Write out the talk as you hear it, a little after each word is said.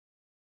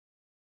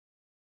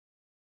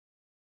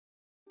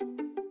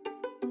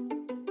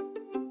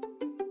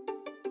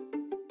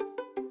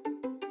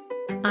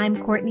I'm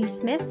Kourtney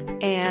Smith.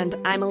 And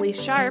I'm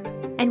Elyse Sharp.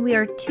 And we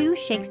are two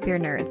Shakespeare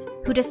nerds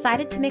who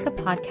decided to make a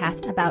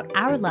podcast about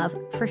our love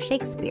for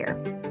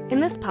Shakespeare. In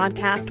this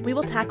podcast, we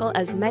will tackle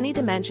as many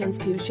dimensions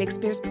to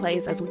Shakespeare's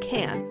plays as we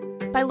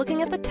can by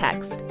looking at the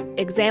text,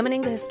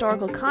 examining the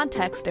historical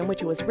context in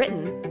which it was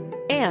written,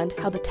 and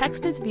how the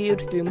text is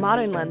viewed through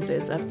modern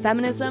lenses of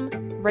feminism,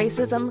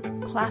 racism,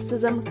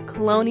 classism,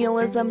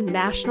 colonialism,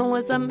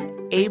 nationalism,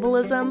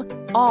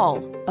 ableism, all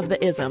of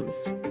the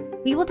isms.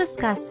 We will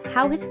discuss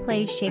how his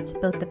plays shaped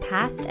both the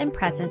past and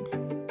present,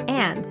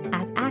 and,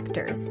 as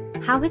actors,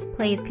 how his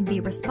plays can be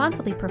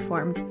responsibly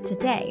performed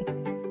today.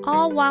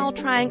 All while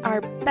trying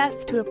our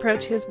best to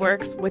approach his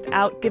works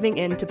without giving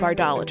in to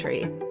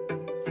bardolatry.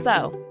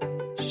 So,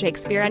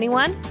 Shakespeare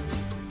Anyone?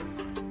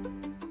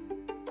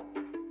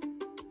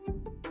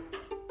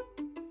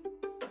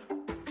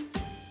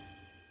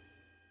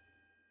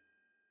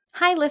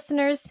 Hi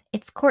listeners,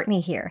 it's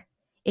Kourtney here.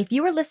 If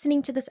you are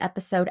listening to this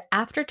episode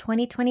after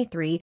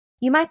 2023,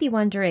 you might be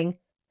wondering,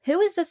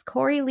 who is this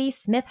Korey Leigh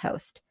Smith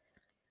host?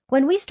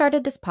 When we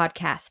started this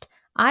podcast,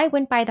 I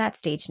went by that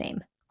stage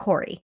name,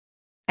 Korey.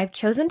 I've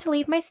chosen to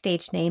leave my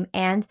stage name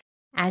and,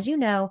 as you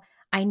know,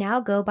 I now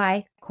go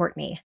by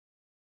Kourtney.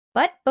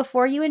 But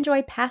before you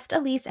enjoy past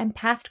Elyse and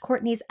past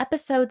Kourtney's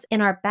episodes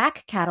in our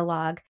back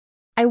catalog,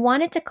 I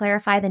wanted to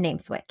clarify the name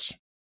switch.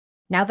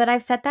 Now that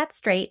I've set that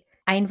straight,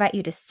 I invite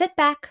you to sit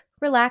back,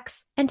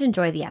 relax, and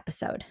enjoy the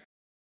episode.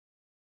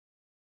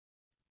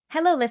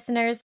 Hello,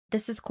 listeners.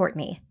 This is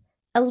Kourtney.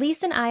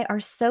 Elyse and I are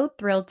so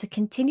thrilled to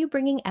continue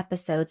bringing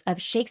episodes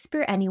of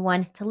Shakespeare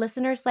Anyone to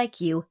listeners like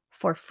you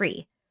for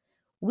free.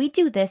 We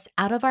do this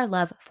out of our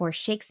love for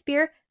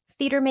Shakespeare,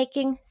 theater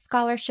making,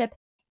 scholarship,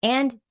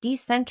 and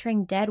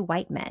decentering dead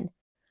white men.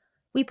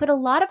 We put a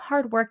lot of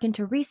hard work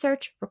into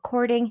research,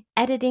 recording,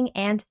 editing,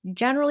 and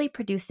generally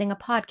producing a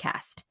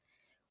podcast.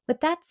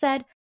 With that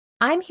said,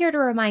 I'm here to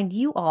remind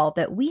you all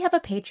that we have a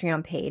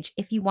Patreon page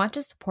if you want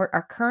to support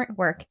our current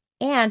work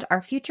and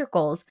our future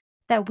goals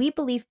that we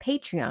believe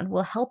Patreon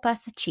will help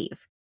us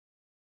achieve.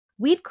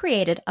 We've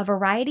created a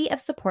variety of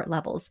support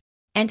levels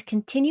and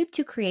continue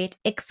to create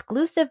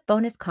exclusive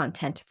bonus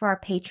content for our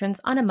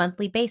patrons on a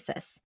monthly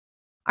basis.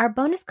 Our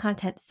bonus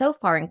content so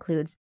far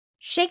includes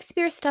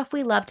Shakespeare Stuff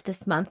We Loved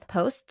This Month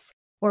posts,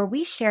 where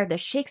we share the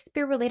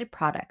Shakespeare-related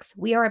products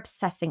we are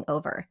obsessing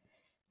over.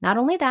 Not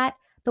only that,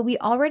 but we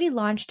already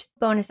launched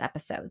bonus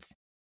episodes.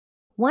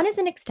 One is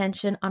an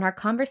extension on our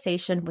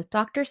conversation with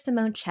Dr.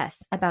 Simone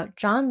Chess about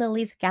John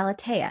Lilly's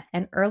Galatea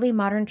and early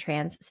modern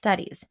trans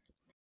studies.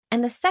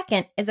 And the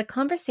second is a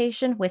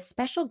conversation with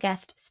special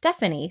guest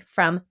Stephanie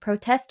from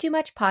Protest Too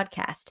Much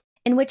podcast,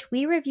 in which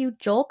we review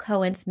Joel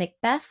Coen's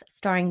Macbeth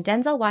starring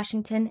Denzel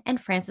Washington and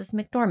Frances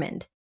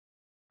McDormand.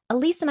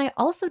 Elyse and I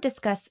also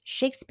discuss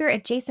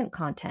Shakespeare-adjacent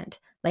content,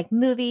 like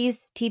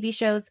movies, TV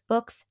shows,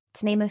 books,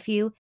 to name a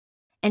few,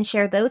 and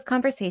share those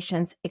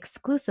conversations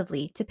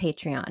exclusively to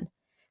Patreon.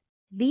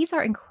 These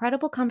are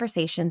incredible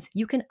conversations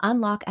you can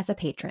unlock as a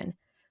patron.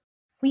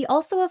 We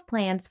also have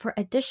plans for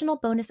additional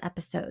bonus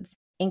episodes,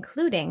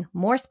 including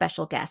more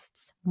special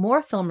guests,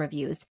 more film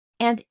reviews,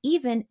 and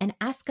even an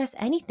Ask Us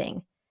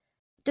Anything.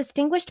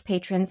 Distinguished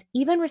patrons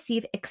even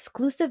receive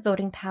exclusive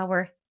voting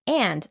power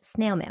and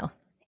snail mail.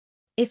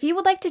 If you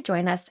would like to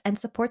join us and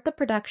support the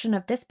production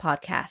of this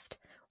podcast,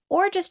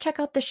 or just check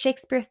out the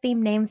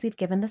Shakespeare-themed names we've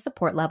given the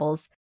support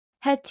levels,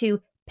 head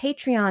to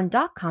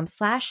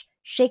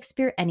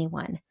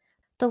patreon.com/ShakespeareAnyone.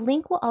 The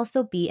link will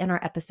also be in our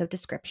episode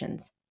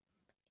descriptions.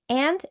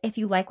 And if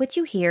you like what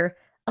you hear,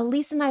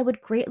 Elyse and I would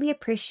greatly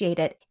appreciate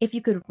it if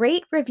you could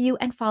rate, review,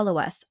 and follow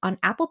us on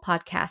Apple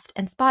Podcast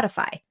and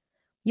Spotify.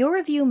 Your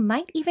review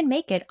might even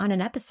make it on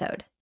an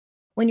episode.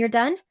 When you're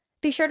done,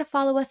 be sure to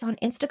follow us on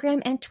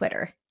Instagram and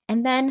Twitter,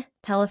 and then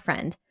tell a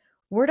friend.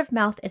 Word of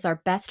mouth is our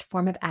best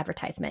form of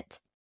advertisement.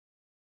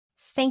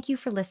 Thank you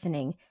for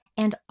listening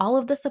and all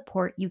of the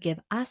support you give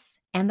us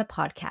and the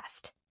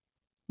podcast.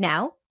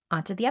 Now,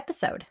 onto the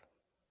episode.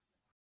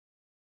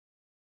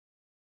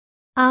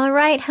 All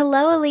right.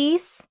 Hello,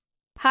 Elyse.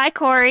 Hi,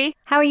 Korey.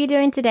 How are you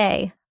doing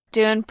today?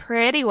 Doing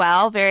pretty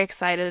well. Very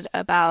excited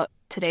about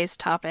today's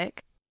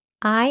topic.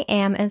 I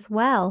am as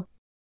well.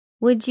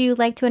 Would you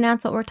like to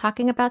announce what we're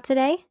talking about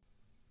today?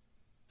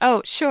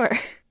 Oh, sure.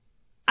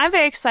 I'm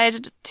very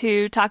excited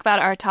to talk about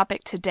our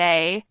topic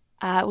today,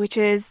 which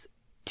is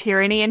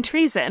Tyranny and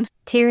Treason.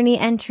 Tyranny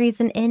and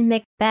Treason in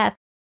Macbeth.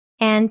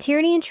 And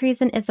Tyranny and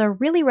Treason is a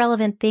really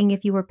relevant thing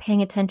if you were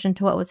paying attention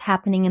to what was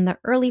happening in the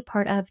early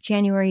part of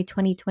January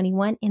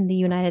 2021 in the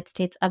United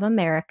States of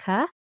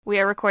America. We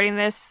are recording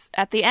this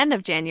at the end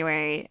of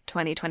January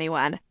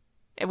 2021.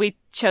 We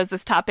chose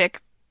this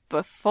topic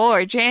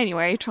before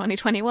January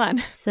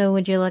 2021. So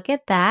would you look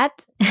at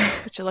that?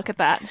 Would you look at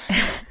that?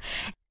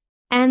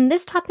 And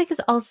this topic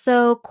is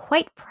also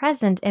quite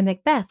present in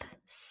Macbeth.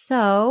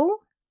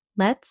 So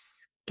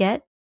let's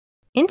get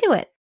into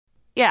it.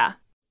 Yeah.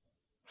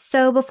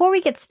 So before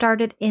we get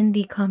started in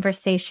the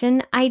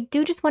conversation, I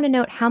do just want to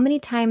note how many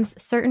times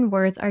certain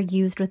words are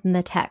used within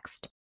the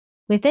text.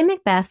 Within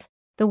Macbeth,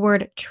 the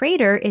word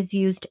traitor is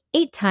used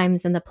 8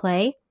 times in the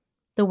play.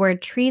 The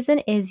word treason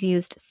is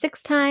used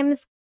 6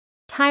 times.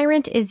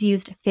 Tyrant is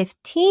used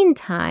 15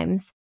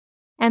 times.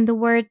 And the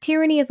word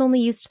tyranny is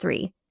only used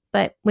 3.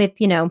 But with,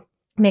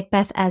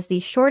 Macbeth as the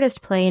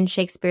shortest play in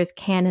Shakespeare's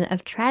canon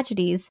of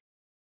tragedies,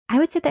 I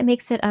would say that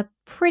makes it a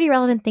pretty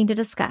relevant thing to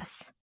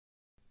discuss.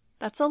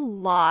 That's a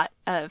lot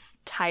of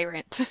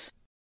tyrant.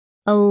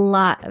 A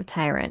lot of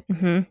tyrant.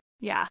 Mm-hmm.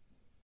 Yeah.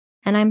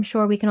 And I'm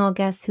sure we can all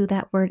guess who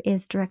that word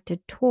is directed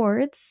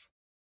towards.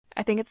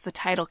 I think it's the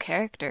title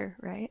character,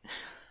 right?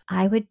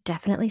 I would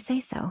definitely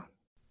say so.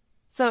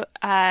 So,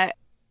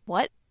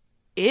 what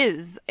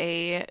is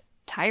a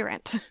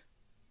tyrant?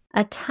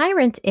 A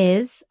tyrant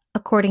is,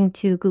 according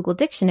to Google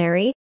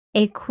Dictionary,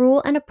 a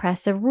cruel and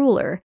oppressive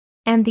ruler.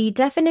 And the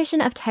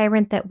definition of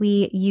tyrant that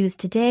we use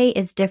today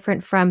is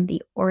different from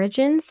the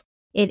origins.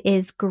 It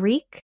is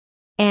Greek,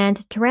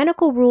 and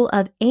tyrannical rule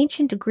of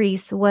ancient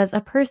Greece was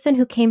a person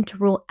who came to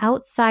rule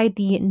outside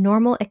the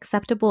normal,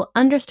 acceptable,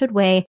 understood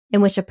way in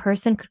which a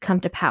person could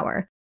come to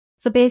power.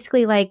 So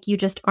basically, like, you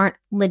just aren't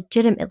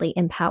legitimately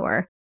in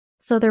power.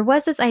 So there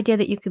was this idea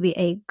that you could be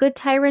a good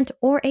tyrant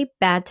or a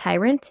bad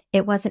tyrant.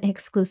 It wasn't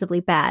exclusively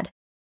bad.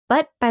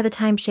 But by the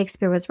time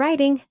Shakespeare was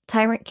writing,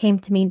 tyrant came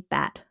to mean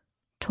bad.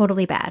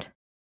 Totally bad.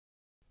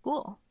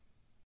 Cool.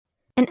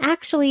 And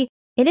actually,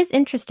 it is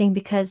interesting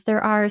because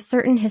there are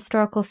certain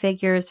historical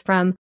figures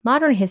from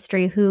modern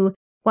history who,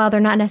 while they're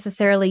not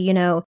necessarily,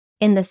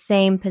 in the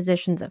same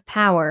positions of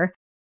power,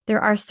 there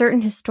are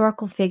certain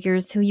historical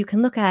figures who you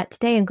can look at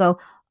today and go,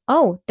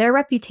 oh, their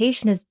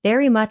reputation is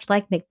very much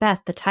like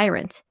Macbeth, the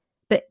tyrant.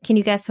 But can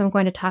you guess who I'm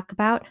going to talk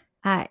about?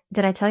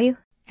 Did I tell you?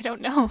 I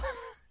don't know.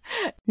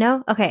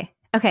 No? Okay.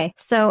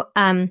 So,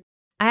 I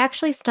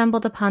actually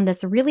stumbled upon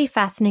this really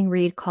fascinating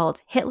read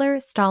called Hitler,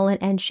 Stalin,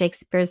 and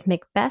Shakespeare's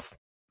Macbeth,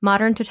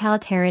 Modern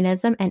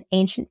Totalitarianism and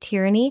Ancient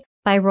Tyranny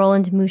by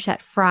Roland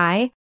Mouchet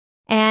Fry.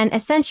 And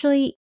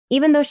essentially,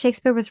 even though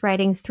Shakespeare was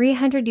writing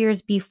 300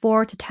 years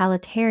before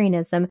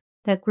totalitarianism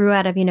that grew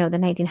out of, the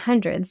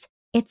 1900s,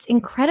 it's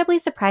incredibly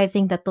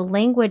surprising that the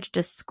language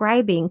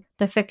describing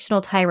the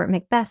fictional tyrant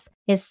Macbeth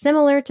is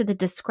similar to the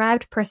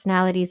described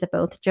personalities of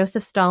both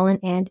Joseph Stalin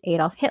and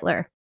Adolf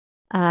Hitler.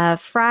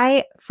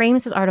 Fry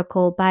frames his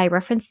article by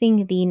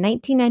referencing the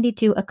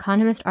 1992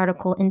 Economist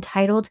article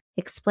entitled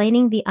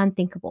Explaining the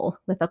Unthinkable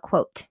with a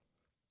quote.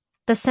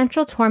 The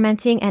central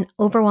tormenting and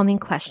overwhelming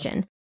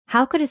question,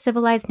 how could a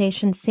civilized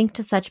nation sink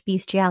to such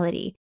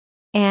bestiality?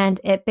 And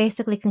it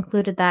basically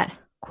concluded that,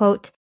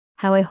 quote,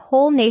 how a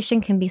whole nation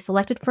can be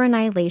selected for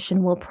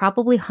annihilation will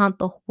probably haunt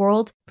the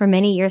world for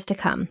many years to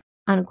come,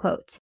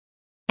 unquote.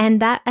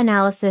 And that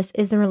analysis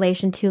is in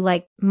relation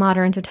to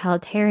modern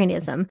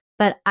totalitarianism.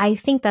 But I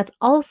think that's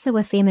also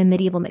a theme in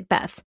medieval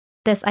Macbeth.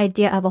 This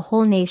idea of a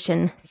whole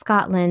nation,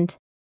 Scotland,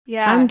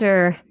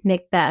 under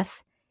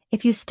Macbeth.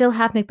 If you still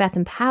have Macbeth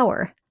in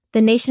power,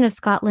 the nation of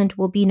Scotland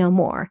will be no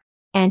more.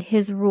 And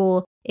his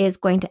rule is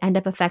going to end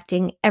up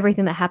affecting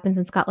everything that happens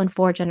in Scotland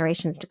for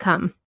generations to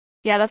come.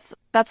 Yeah,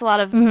 that's a lot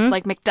of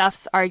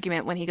Macduff's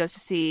argument when he goes to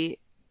see,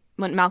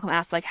 when Malcolm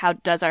asks, how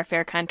does our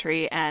fair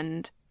country?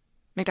 And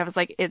Macduff is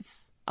like,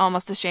 it's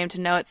almost ashamed to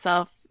know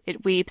itself.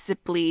 It weeps,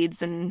 it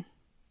bleeds, and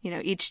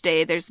each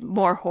day there's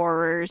more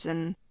horrors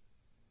and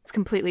it's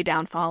completely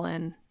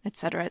downfallen,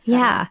 etc., etc.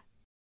 Yeah.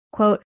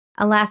 Quote,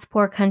 alas,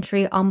 poor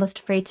country, almost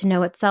afraid to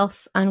know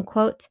itself,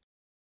 unquote.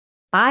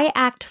 By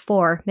Act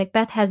 4,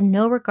 Macbeth has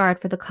no regard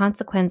for the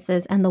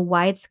consequences and the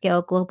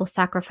wide-scale global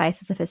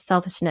sacrifices of his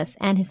selfishness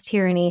and his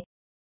tyranny.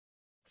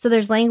 So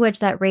there's language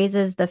that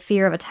raises the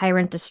fear of a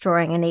tyrant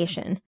destroying a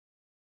nation.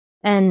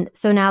 And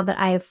so now that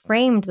I have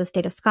framed the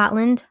state of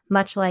Scotland,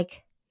 much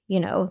like,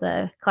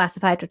 the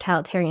classified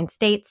totalitarian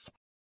states,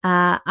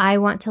 I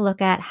want to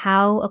look at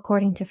how,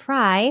 according to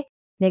Fry,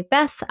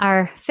 Macbeth,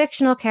 our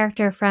fictional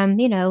character from,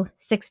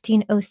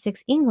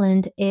 1606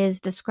 England, is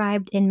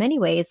described in many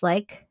ways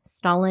like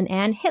Stalin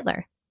and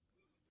Hitler.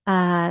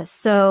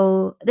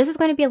 So this is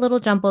going to be a little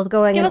jumbled,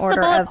 going in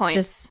order of points.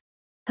 Just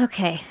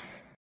okay.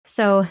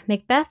 So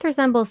Macbeth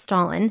resembles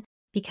Stalin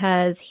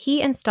because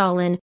he and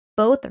Stalin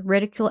both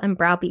ridicule and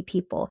browbeat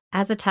people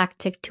as a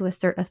tactic to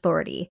assert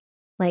authority.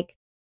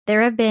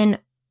 There have been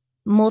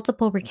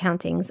multiple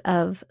recountings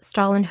of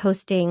Stalin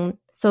hosting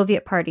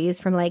Soviet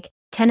parties from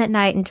 10 at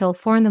night until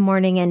 4 in the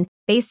morning. And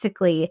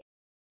basically,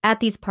 at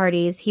these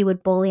parties, he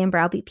would bully and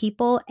browbeat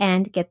people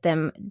and get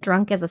them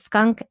drunk as a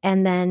skunk.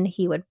 And then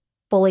he would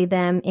bully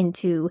them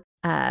into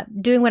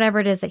doing whatever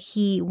it is that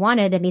he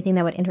wanted, anything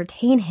that would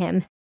entertain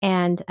him.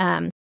 And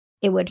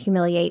it would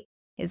humiliate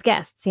his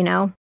guests,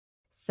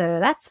 So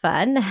that's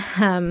fun.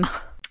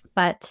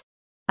 But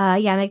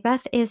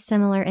Macbeth is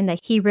similar in that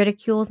he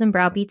ridicules and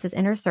browbeats his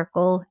inner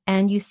circle.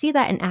 And you see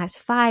that in Act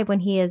 5 when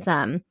he has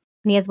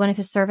one of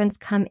his servants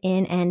come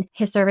in and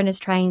his servant is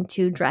trying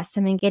to dress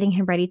him and getting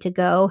him ready to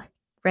go,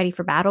 ready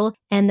for battle.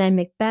 And then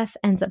Macbeth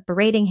ends up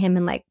berating him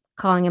and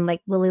calling him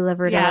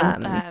lily-livered.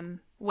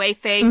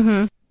 Whey-face.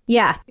 Mm-hmm.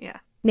 Yeah.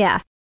 Yeah.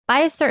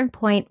 By a certain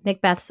point,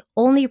 Macbeth's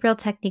only real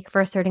technique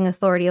for asserting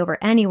authority over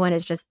anyone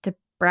is just to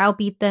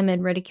browbeat them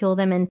and ridicule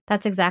them, and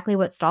that's exactly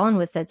what Stalin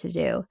was said to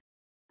do.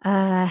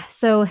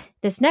 So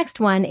this next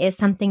one is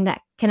something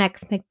that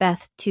connects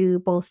Macbeth to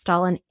both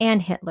Stalin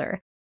and Hitler,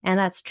 and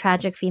that's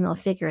tragic female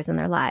figures in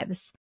their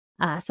lives.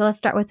 So let's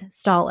start with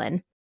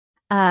Stalin.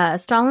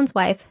 Stalin's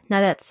wife,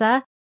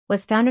 Nadezhda,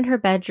 was found in her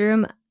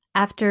bedroom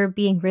after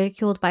being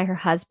ridiculed by her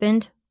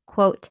husband,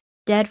 quote,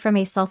 dead from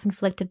a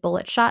self-inflicted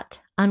bullet shot,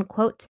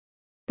 unquote.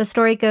 The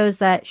story goes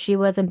that she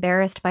was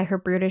embarrassed by her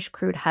brutish,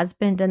 crude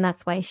husband, and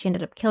that's why she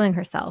ended up killing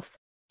herself.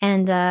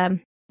 And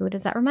who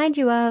does that remind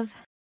you of?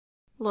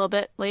 A little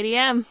bit Lady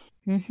M.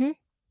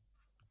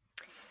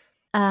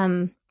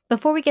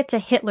 Before we get to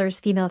Hitler's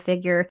female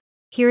figure,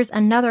 here's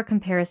another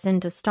comparison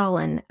to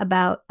Stalin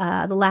about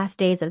the last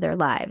days of their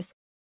lives.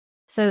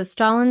 So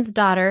Stalin's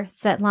daughter,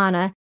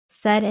 Svetlana,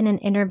 said in an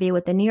interview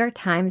with the New York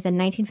Times in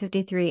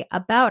 1953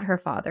 about her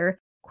father,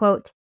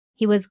 quote,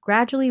 he was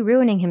gradually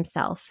ruining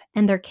himself,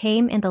 and there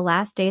came in the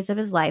last days of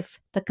his life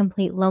the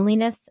complete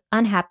loneliness,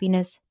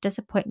 unhappiness,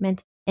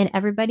 disappointment in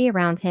everybody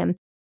around him,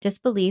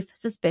 disbelief,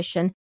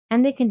 suspicion,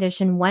 and the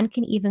condition one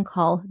can even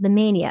call the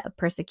mania of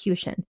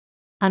persecution,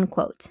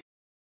 unquote.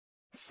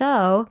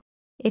 So,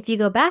 if you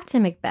go back to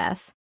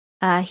Macbeth,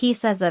 he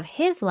says of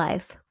his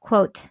life,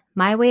 quote,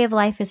 my way of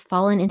life is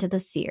fallen into the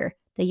seer,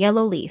 the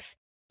yellow leaf,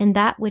 and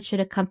that which should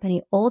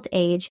accompany old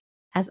age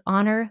as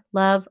honor,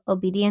 love,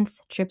 obedience,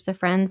 troops of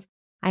friends,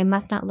 I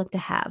must not look to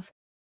have.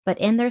 But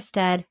in their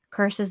stead,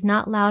 curses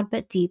not loud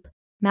but deep,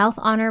 mouth,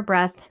 honor,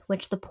 breath,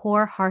 which the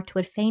poor heart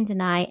would fain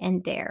deny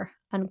and dare,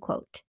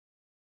 unquote.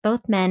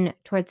 Both men,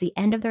 towards the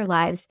end of their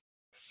lives,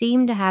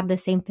 seem to have the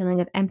same feeling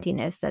of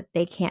emptiness that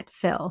they can't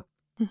fill.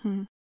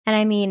 Mm-hmm. And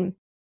I mean,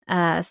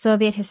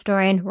 Soviet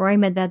historian Roy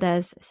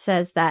Medvedev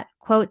says that,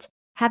 quote,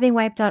 having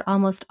wiped out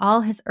almost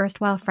all his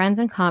erstwhile friends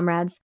and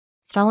comrades,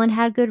 Stalin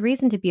had good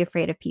reason to be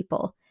afraid of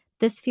people.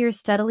 This fear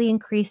steadily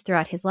increased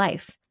throughout his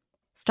life.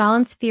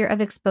 Stalin's fear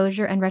of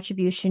exposure and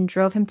retribution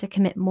drove him to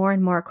commit more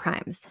and more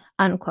crimes,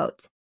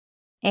 unquote.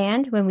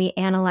 And when we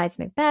analyze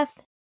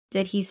Macbeth,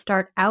 did he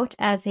start out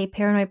as a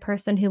paranoid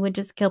person who would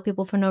just kill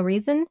people for no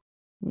reason?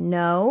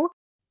 No.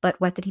 But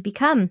what did he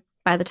become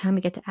by the time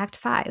we get to Act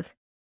 5?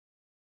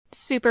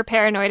 Super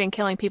paranoid and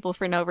killing people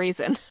for no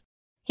reason.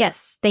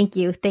 Yes, thank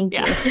you.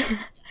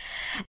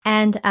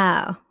 And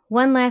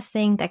one last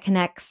thing that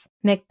connects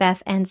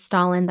Macbeth and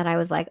Stalin that I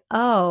was like,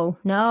 oh,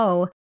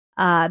 no.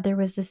 There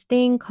was this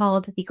thing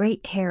called the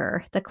Great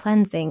Terror, the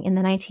Cleansing, in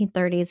the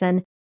 1930s,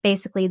 and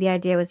basically the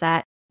idea was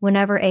that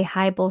whenever a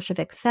high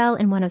Bolshevik fell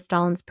in one of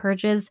Stalin's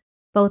purges,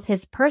 both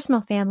his personal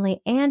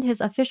family and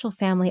his official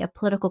family of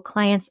political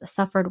clients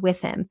suffered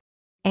with him.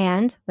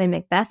 And when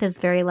Macbeth is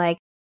very like,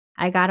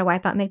 I gotta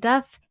wipe out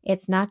Macduff,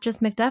 it's not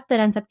just Macduff that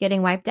ends up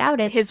getting wiped out,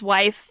 it's his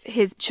wife,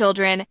 his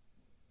children.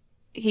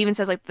 He even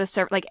says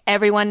like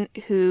everyone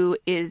who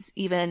is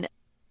even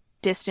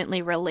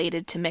distantly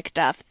related to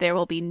Macduff, there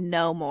will be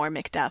no more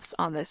Macduffs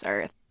on this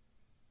earth.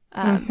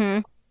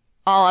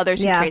 All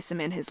others who trace him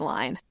in his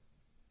line.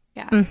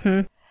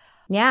 Yeah.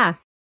 Yeah.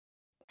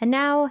 And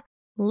now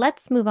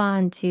let's move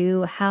on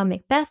to how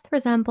Macbeth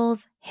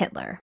resembles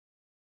Hitler.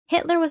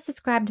 Hitler was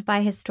described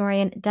by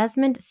historian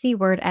Desmond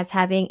Seward as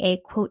having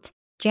a, quote,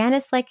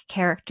 Janus-like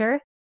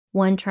character,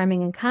 one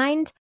charming and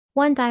kind,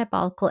 one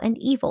diabolical and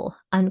evil,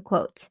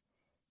 unquote.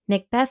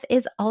 Macbeth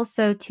is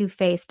also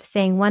two-faced,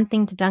 saying one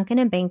thing to Duncan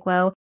and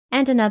Banquo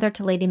and another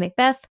to Lady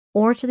Macbeth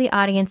or to the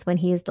audience when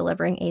he is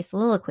delivering a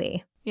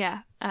soliloquy.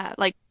 Yeah,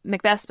 like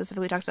Macbeth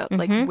specifically talks about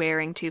like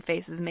wearing two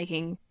faces,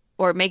 making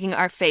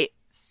our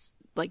face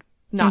like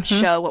not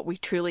show what we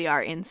truly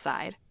are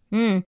inside.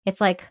 It's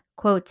like,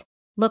 quote,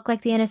 look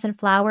like the innocent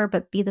flower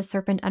but be the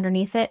serpent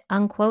underneath it,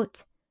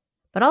 unquote.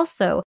 But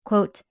also,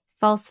 quote,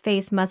 false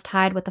face must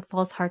hide what the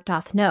false heart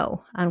doth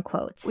know,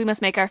 unquote. We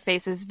must make our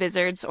faces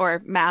vizards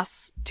or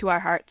masks to our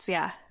hearts,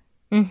 yeah.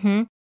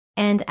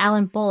 And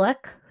Alan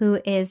Bullock, who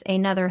is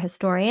another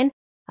historian,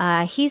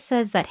 he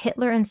says that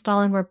Hitler and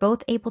Stalin were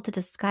both able to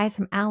disguise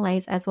from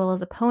allies as well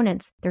as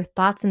opponents their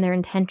thoughts and their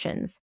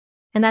intentions.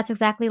 And that's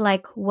exactly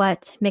like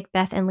what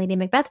Macbeth and Lady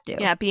Macbeth do.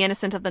 Yeah, be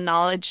innocent of the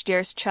knowledge,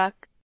 dearest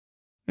Chuck.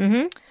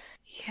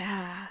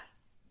 Yeah.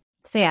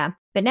 So yeah,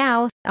 but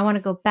now I want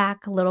to go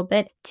back a little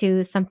bit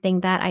to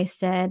something that I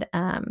said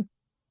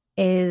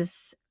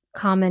is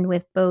common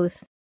with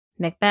both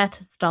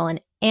Macbeth, Stalin,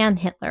 and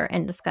Hitler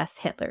and discuss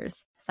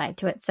Hitler's side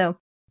to it. So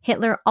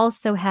Hitler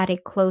also had a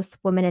close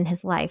woman in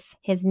his life,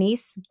 his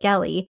niece,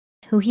 Gellie,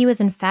 who he was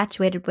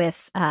infatuated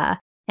with.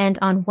 And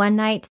on one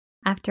night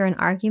after an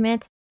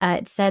argument,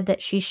 it said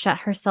that she shut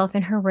herself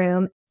in her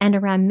room, and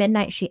around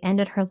midnight she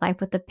ended her life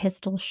with a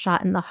pistol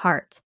shot in the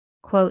heart.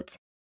 Quote,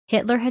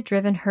 Hitler had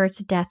driven her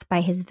to death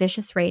by his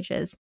vicious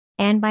rages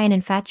and by an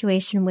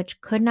infatuation which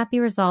could not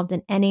be resolved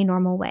in any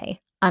normal way,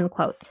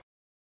 unquote.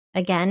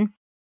 Again,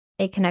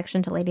 a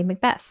connection to Lady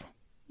Macbeth.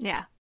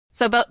 Yeah.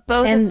 So both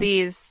of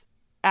these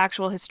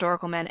actual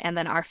historical men and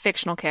then our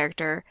fictional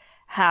character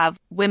have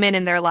women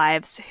in their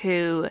lives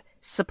who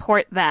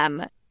support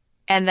them,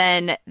 and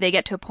then they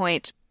get to a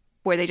point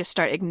where they just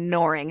start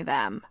ignoring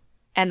them,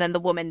 and then the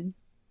woman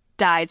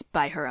dies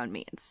by her own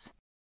means.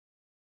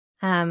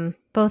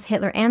 both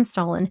Hitler and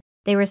Stalin,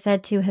 they were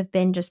said to have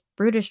been just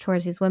brutish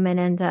towards these women,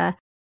 and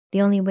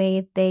the only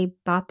way they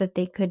thought that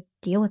they could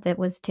deal with it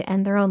was to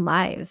end their own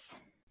lives.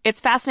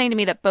 It's fascinating to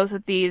me that both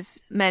of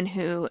these men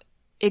who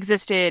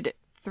existed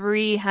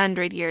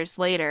 300 years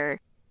later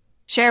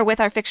share with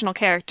our fictional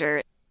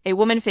character a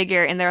woman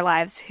figure in their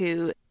lives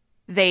who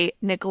they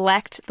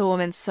neglect the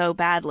woman so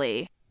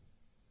badly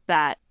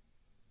that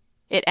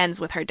it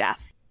ends with her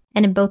death.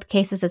 And in both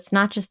cases, it's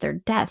not just their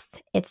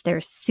death, it's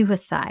their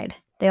suicide.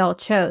 They all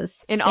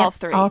chose. All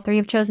three. All three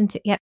have chosen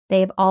to. Yep. They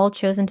have all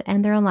chosen to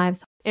end their own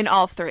lives. In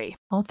all three.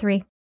 All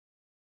three.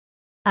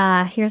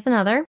 Here's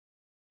another.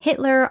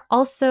 Hitler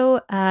also,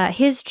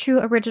 his true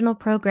original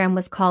program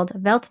was called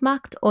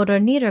Weltmacht oder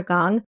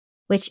Niedergang,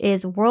 which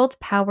is World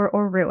Power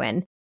or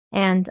Ruin.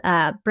 And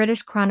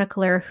British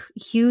chronicler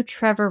Hugh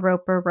Trevor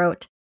Roper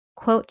wrote,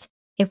 quote,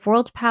 "If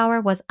world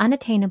power was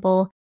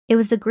unattainable, it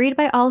was agreed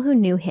by all who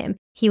knew him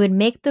he would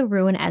make the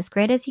ruin as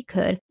great as he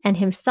could and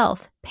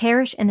himself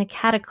perish in the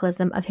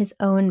cataclysm of his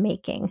own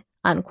making,"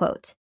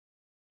 unquote.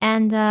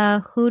 And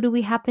who do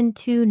we happen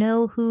to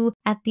know who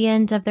at the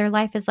end of their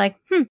life is like,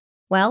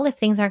 well, if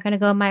things aren't going to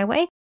go my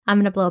way, I'm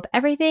going to blow up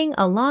everything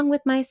along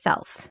with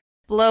myself.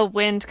 Blow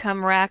wind,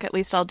 come rack, at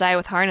least I'll die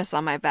with harness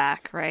on my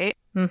back, right?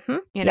 Mm-hmm.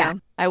 You know,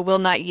 I will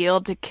not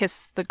yield to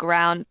kiss the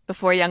ground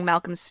before young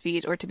Malcolm's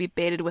feet or to be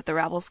baited with the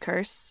rabble's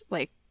curse.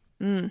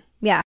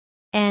 Yeah.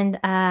 And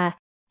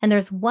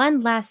there's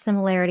one last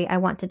similarity I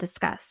want to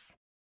discuss.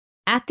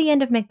 At the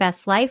end of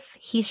Macbeth's life,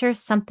 he shares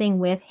something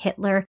with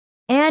Hitler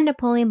and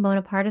Napoleon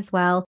Bonaparte as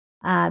well,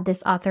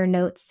 this author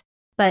notes.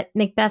 But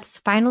Macbeth's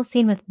final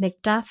scene with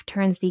Macduff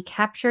turns the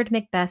captured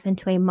Macbeth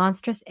into a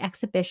monstrous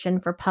exhibition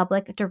for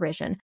public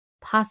derision,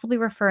 possibly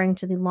referring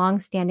to the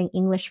long-standing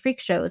English freak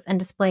shows and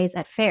displays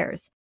at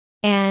fairs.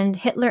 And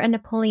Hitler and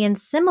Napoleon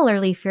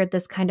similarly feared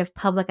this kind of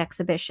public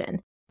exhibition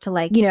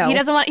to he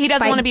doesn't want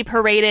to be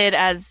paraded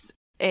as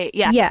a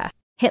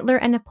Hitler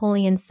and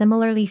Napoleon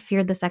similarly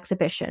feared this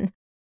exhibition.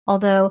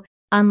 Although,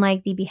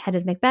 unlike the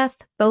beheaded Macbeth,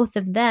 both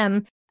of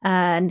them,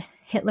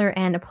 Hitler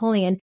and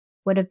Napoleon,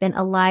 would have been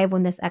alive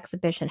when this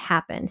exhibition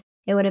happened.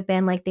 It would have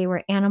been like they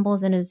were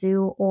animals in a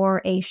zoo or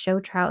a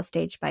show trial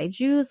staged by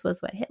Jews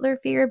was what Hitler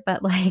feared,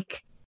 but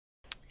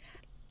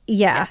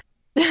yeah.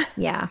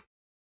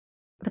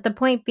 But the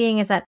point being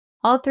is that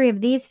all three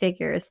of these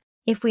figures,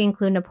 if we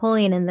include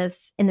Napoleon in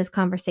this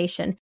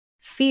conversation,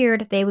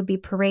 feared they would be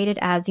paraded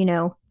as,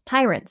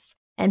 tyrants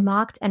and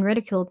mocked and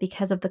ridiculed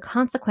because of the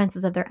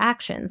consequences of their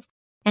actions,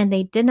 and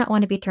they did not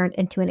want to be turned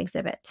into an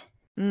exhibit.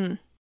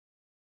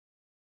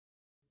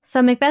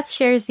 So Macbeth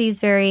shares these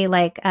very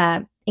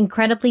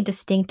incredibly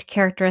distinct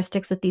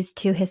characteristics with these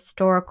two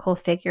historical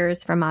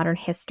figures from modern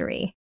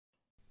history.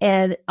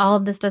 And all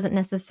of this doesn't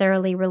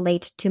necessarily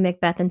relate to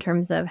Macbeth in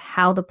terms of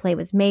how the play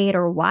was made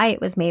or why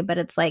it was made, but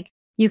it's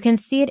you can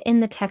see it in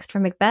the text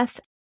from Macbeth,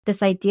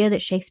 this idea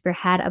that Shakespeare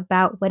had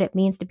about what it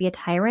means to be a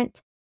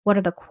tyrant. What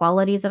are the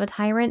qualities of a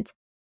tyrant?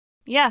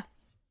 Yeah.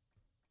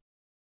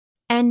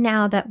 And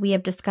now that we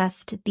have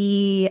discussed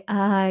the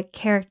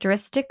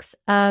characteristics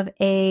of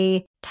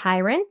a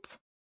tyrant,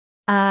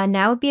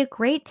 now would be a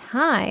great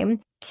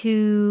time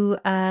to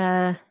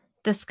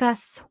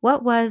discuss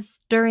what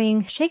was,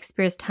 during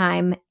Shakespeare's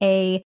time,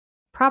 a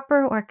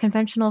proper or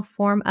conventional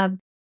form of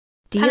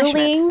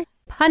punishment.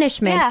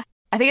 Yeah.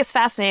 I think it's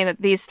fascinating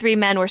that these three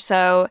men were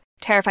so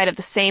terrified of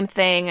the same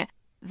thing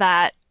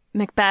that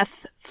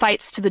Macbeth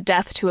fights to the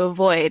death to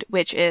avoid,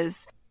 which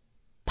is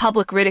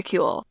public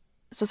ridicule.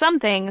 So some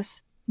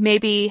things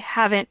maybe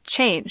haven't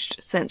changed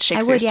since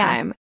Shakespeare's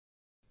time.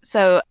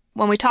 So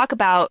when we talk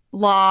about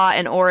law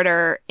and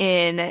order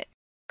in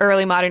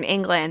early modern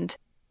England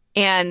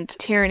and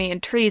tyranny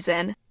and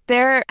treason,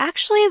 there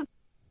actually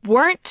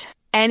weren't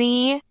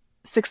any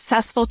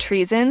successful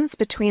treasons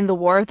between the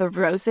War of the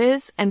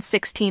Roses and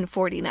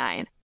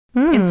 1649.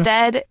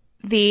 Instead,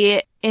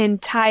 the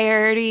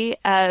entirety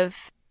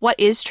of what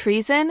is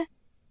treason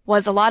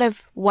was a lot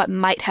of what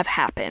might have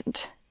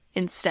happened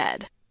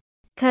instead.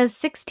 Because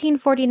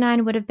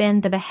 1649 would have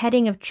been the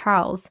beheading of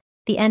Charles,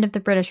 the end of the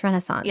British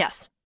Renaissance.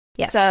 Yes.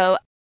 So,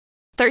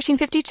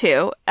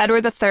 1352,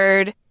 Edward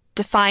III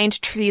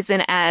defined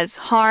treason as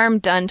harm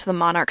done to the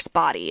monarch's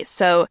body.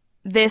 So,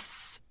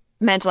 this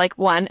meant,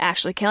 one,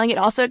 actually killing. It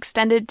also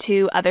extended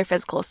to other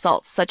physical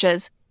assaults, such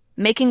as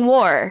making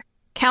war,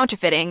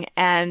 counterfeiting,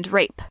 and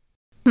rape.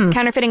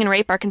 Counterfeiting and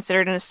rape are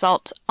considered an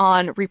assault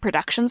on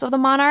reproductions of the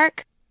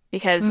monarch,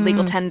 because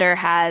legal tender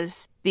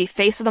has the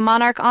face of the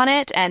monarch on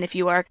it, and if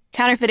you are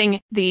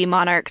counterfeiting the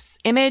monarch's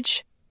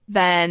image,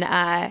 then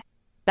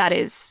that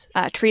is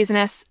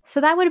treasonous.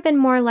 So that would have been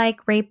more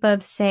like rape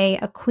of, say,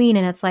 a queen,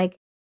 and it's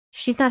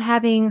she's not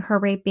having her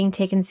rape being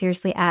taken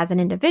seriously as an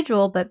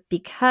individual, but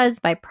because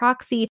by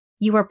proxy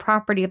you are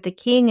property of the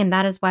king, and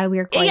that is why we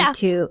are going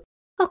to.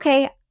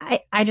 Okay,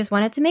 I just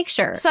wanted to make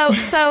sure. So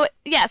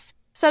yes,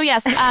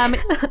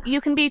 you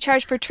can be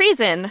charged for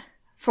treason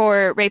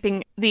for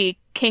raping the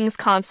king's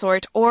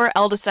consort or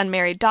eldest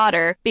unmarried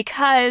daughter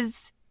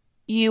because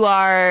you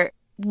are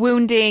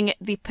wounding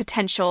the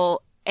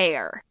potential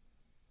heir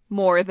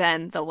more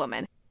than the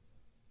woman.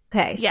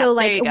 Okay, Yeah, so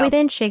there you go.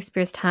 within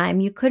Shakespeare's time,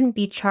 you couldn't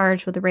be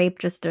charged with rape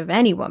just of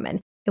any woman.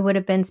 It would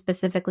have been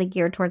specifically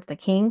geared towards the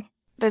king.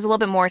 There's a little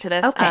bit more to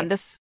this. Okay.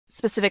 This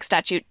specific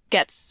statute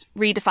gets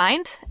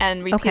redefined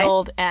and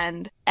repealed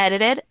and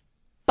edited.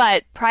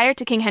 But prior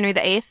to King Henry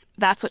VIII,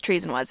 that's what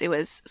treason was. It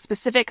was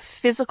specific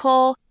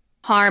physical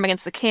harm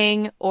against the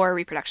king or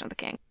reproduction of the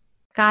king.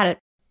 Got it.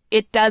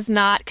 It does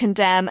not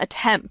condemn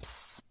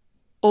attempts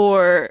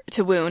or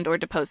to wound or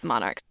depose the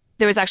monarch.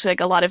 There was actually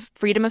a lot of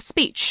freedom of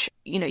speech.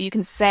 You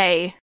can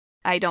say,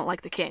 I don't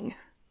like the king,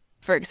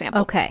 for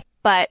example. Okay.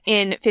 But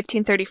in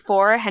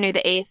 1534, Henry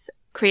VIII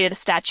created a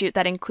statute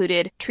that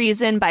included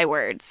treason by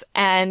words,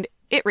 and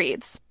it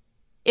reads,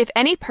 if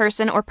any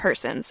person or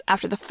persons,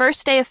 after the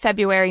 1st day of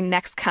February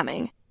next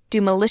coming,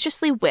 do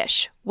maliciously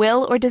wish,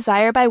 will, or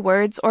desire by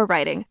words or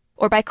writing,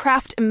 or by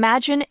craft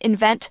imagine,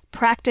 invent,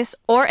 practice,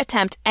 or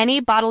attempt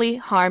any bodily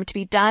harm to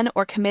be done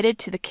or committed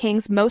to the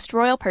king's most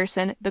royal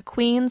person, the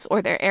queen's,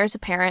 or their heirs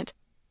apparent,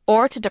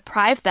 or to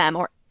deprive them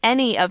or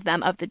any of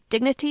them of the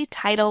dignity,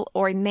 title,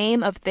 or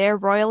name of their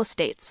royal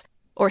estates,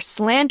 or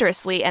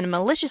slanderously and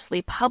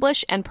maliciously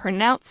publish and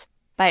pronounce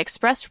by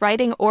express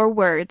writing or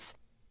words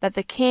that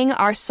the king,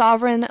 our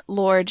sovereign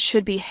lord,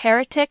 should be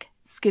heretic,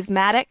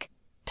 schismatic,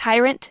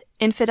 tyrant,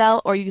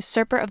 infidel, or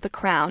usurper of the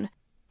crown,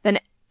 then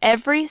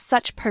every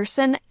such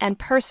person and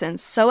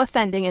persons so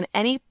offending in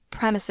any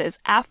premises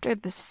after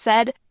the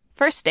said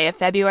 1st day of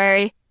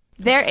February,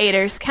 their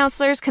aiders,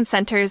 counselors,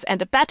 consenters,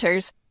 and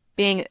abettors,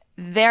 being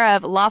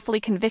thereof lawfully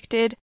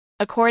convicted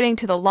according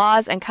to the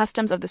laws and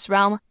customs of this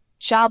realm,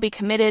 shall be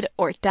committed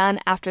or done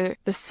after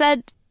the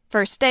said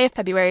 1st day of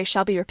February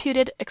shall be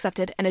reputed,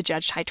 accepted, and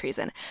adjudged high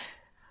treason.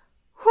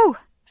 Whew.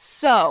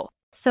 So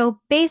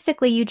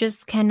basically you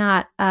just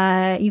cannot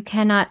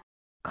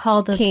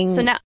call the king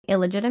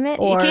illegitimate,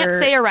 or you can't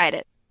say or write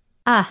it.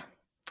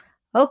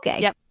 Okay.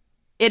 Yep.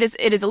 It is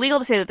illegal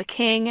to say that the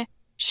king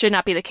should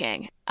not be the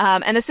king.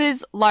 And this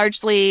is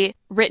largely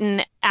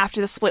written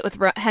after the split with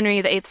Henry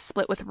VIII's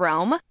split with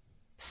Rome.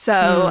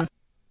 So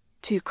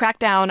to crack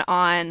down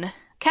on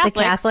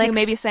Catholics who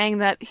may be saying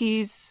that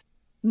he's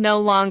no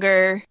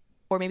longer,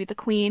 or maybe the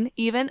queen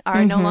even,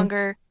 are no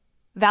longer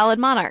valid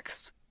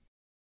monarchs.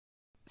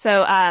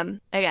 So,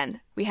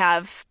 again, we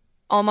have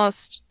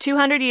almost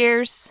 200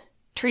 years.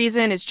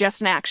 Treason is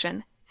just an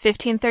action.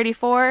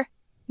 1534,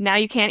 now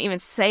you can't even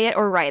say it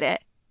or write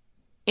it.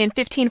 In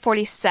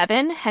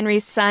 1547,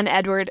 Henry's son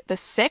Edward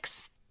VI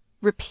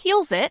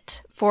repeals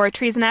it for a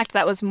treason act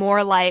that was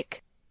more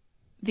like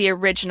the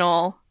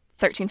original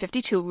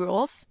 1352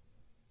 rules.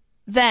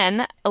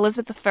 Then,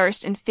 Elizabeth I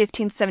in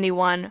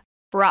 1571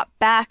 brought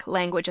back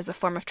language as a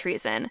form of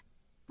treason,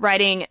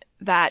 writing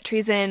that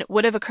treason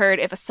would have occurred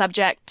if a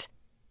subject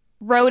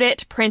wrote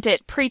it, printed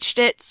it, preached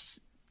it,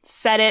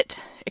 said it,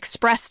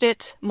 expressed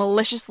it,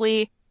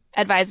 maliciously,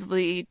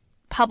 advisedly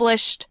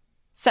published,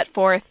 set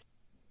forth.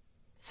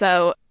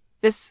 So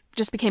this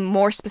just became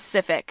more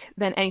specific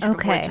than any type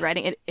of words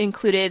writing. It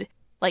included,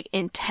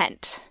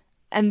 intent.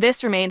 And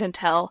this remained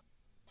until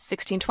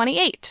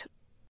 1628.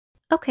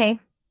 Okay.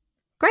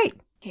 Great.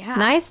 Yeah.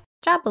 Nice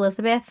job,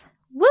 Elizabeth.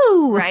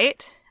 Woo!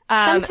 Right?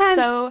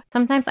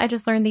 Sometimes I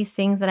just learn these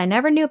things that I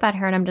never knew about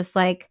her, and I'm just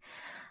like,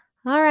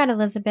 all right,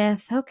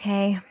 Elizabeth,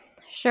 okay,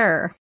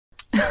 sure.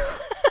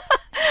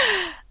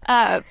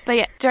 But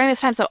yeah, during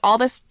this time, so all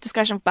this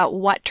discussion about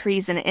what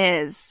treason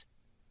is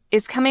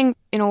coming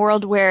in a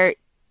world where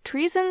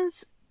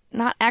treason's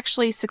not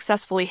actually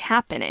successfully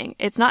happening.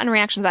 It's not in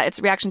reaction to that. It's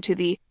a reaction to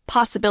the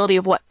possibility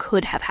of what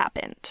could have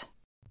happened.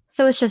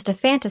 So it's just a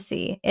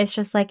fantasy. It's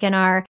just like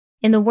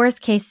in the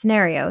worst case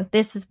scenario,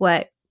 this is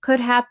what could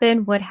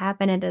happen, would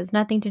happen. It has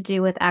nothing to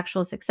do with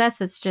actual success.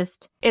 It's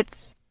just...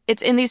 It's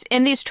in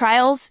these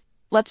trials,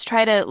 let's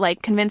try to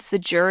convince the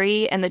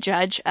jury and the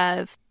judge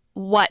of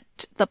what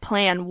the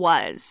plan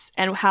was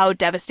and how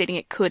devastating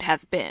it could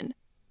have been.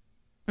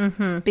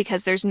 Mm-hmm.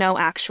 Because there's no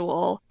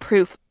actual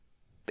proof.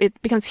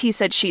 It becomes he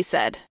said, she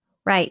said.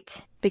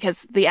 Right.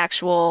 Because the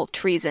actual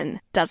treason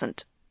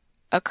doesn't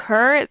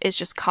occur. It's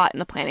just caught in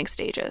the planning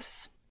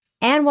stages.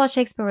 And while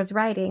Shakespeare was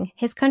writing,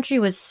 his country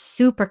was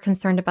super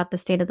concerned about the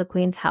state of the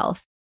Queen's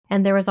health.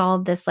 And there was all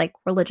of this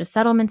religious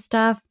settlement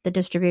stuff, the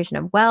distribution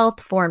of wealth,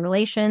 foreign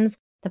relations,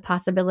 the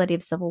possibility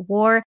of civil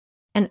war.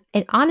 And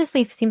it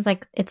honestly seems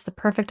like it's the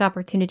perfect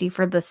opportunity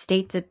for the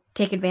state to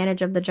take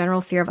advantage of the general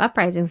fear of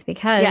uprisings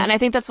because... Yeah, and I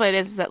think that's what it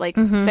is that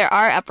there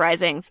are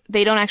uprisings.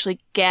 They don't actually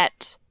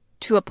get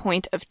to a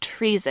point of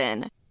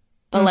treason,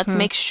 but let's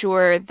make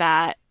sure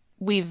that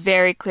we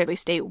very clearly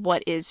state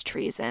what is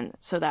treason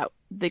so that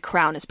the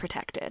crown is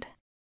protected.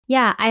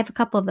 Yeah, I have a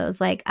couple of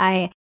those.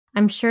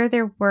 I'm sure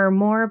there were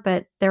more,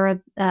 but there are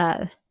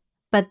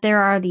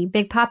the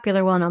big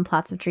popular well-known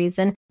plots of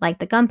treason, like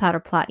the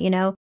gunpowder plot,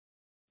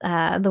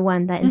 the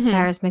one that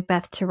inspires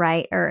Macbeth to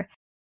write, or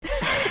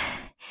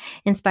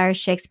inspires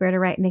Shakespeare to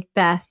write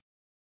Macbeth.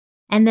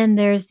 And then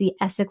there's the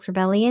Essex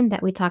Rebellion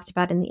that we talked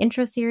about in the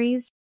intro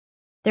series.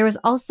 There was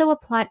also a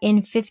plot in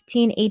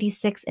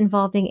 1586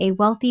 involving a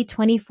wealthy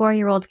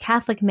 24-year-old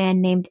Catholic man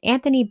named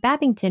Anthony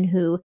Babington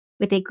who,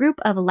 with a group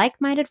of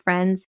like-minded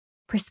friends,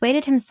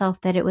 persuaded himself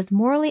that it was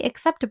morally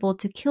acceptable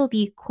to kill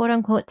the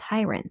quote-unquote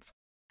tyrant,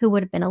 who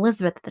would have been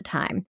Elizabeth at the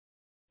time.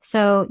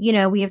 So,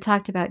 we have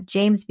talked about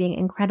James being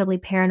incredibly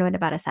paranoid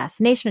about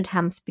assassination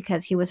attempts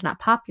because he was not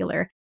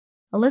popular.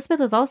 Elizabeth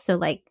was also,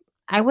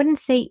 I wouldn't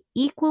say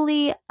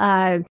equally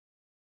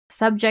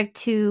subject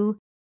to,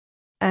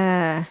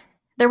 there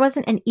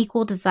wasn't an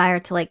equal desire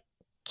to,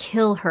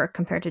 kill her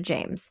compared to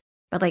James.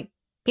 But,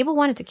 people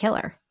wanted to kill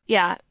her.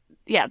 Yeah,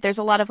 there's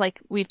a lot of,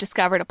 we've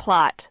discovered a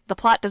plot. The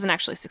plot doesn't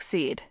actually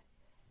succeed,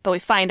 but we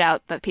find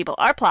out that people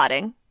are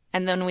plotting,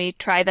 and then we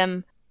try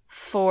them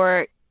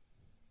for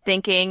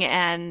thinking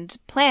and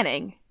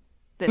planning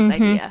this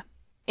idea.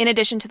 In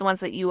addition to the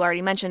ones that you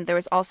already mentioned, there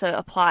was also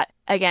a plot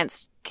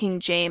against King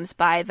James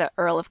by the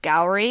Earl of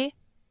Gowrie.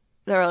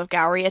 The Earl of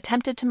Gowrie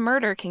attempted to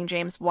murder King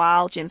James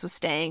while James was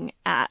staying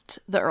at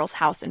the Earl's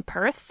house in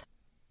Perth.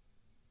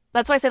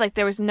 That's why I say,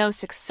 there was no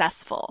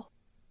successful.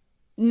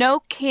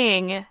 No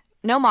king,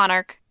 no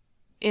monarch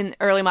in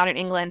early modern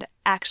England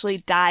actually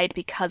died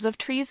because of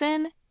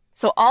treason.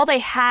 So all they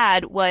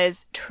had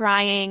was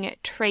trying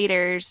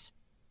traitors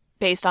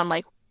based on,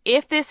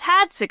 if this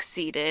had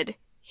succeeded,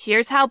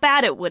 here's how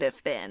bad it would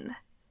have been.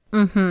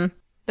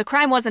 The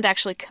crime wasn't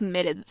actually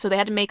committed, so they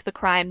had to make the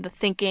crime, the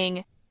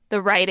thinking,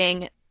 the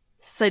writing,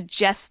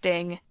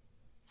 suggesting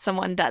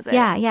someone does it.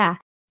 Yeah.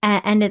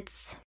 And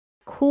it's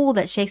cool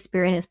that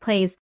Shakespeare in his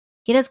plays,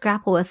 he does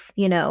grapple with,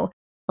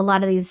 a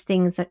lot of these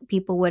things that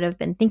people would have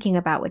been thinking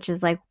about, which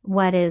is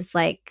what is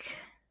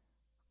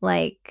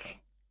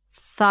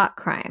thought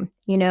crime,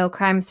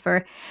 crimes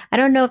for, I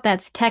don't know if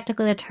that's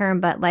technically the term,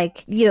 but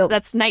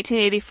That's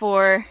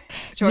 1984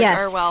 George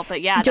Orwell,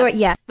 but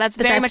that's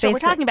very much what we're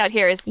talking about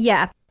here is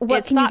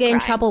what can you get in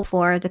trouble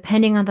for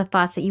depending on the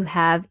thoughts that you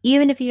have,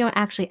 even if you don't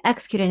actually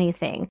execute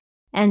anything.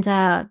 And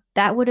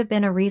that would have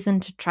been a reason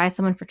to try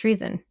someone for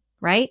treason,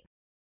 right?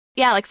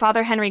 Yeah,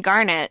 Father Henry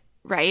Garnet,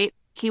 right?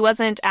 He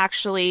wasn't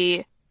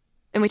actually,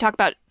 and we talk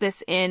about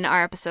this in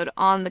our episode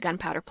on the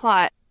gunpowder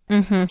plot,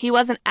 he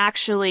wasn't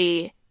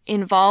actually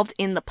involved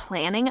in the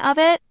planning of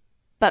it,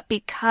 but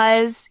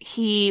because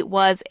he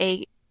was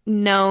a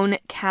known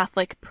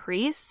Catholic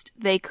priest,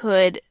 they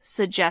could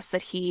suggest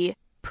that he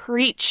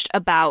preached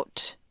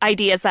about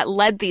ideas that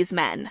led these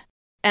men,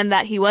 and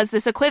that he was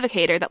this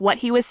equivocator, that what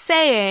he was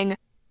saying,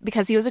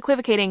 because he was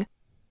equivocating,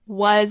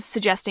 was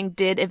suggesting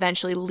did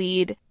eventually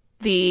lead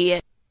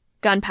the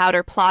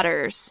gunpowder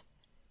plotters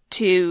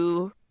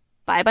to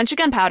buy a bunch of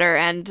gunpowder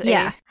and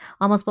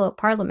almost blow up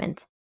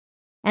Parliament.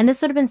 And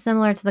this would have been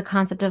similar to the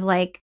concept of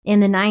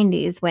in the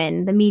 90s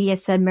when the media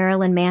said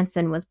Marilyn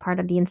Manson was part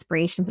of the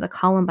inspiration for the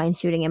Columbine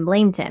shooting and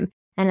blamed him.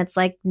 And it's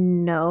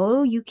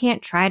no, you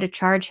can't try to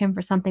charge him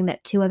for something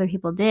that two other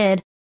people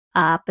did.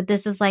 But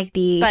this is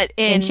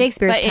in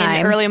Shakespeare's time.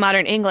 In early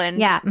modern England.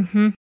 Yeah.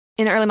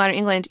 In early modern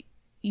England,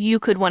 you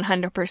could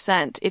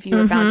 100%, if you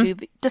were found to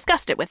have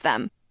discussed it with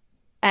them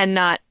and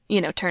not,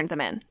 turned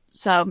them in.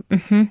 So,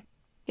 and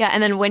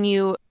then when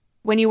you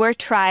were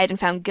tried and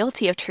found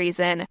guilty of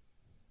treason,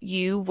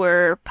 you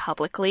were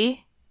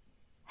publicly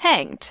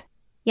hanged.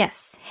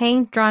 Yes,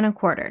 hanged, drawn, and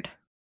quartered.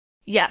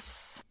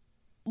 Yes.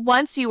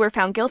 Once you were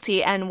found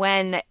guilty and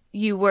when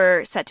you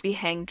were set to be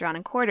hanged, drawn,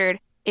 and quartered,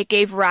 it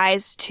gave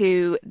rise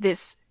to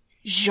this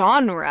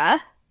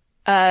genre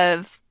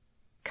of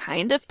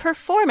kind of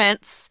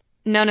performance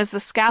known as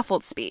the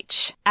scaffold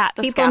speech. At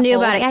the People scaffold. knew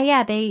about it.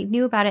 Yeah, they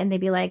knew about it and they'd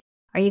be like,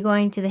 are you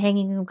going to the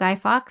hanging of Guy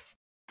Fawkes?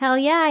 Hell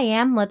yeah, I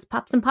am. Let's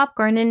pop some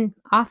popcorn and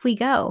off we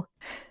go.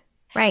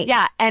 Right.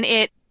 Yeah, and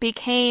it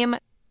became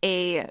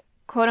a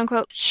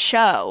quote-unquote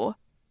show,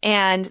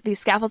 and these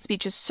scaffold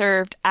speeches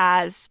served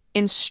as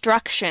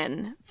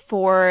instruction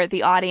for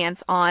the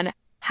audience on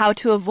how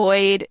to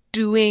avoid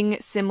doing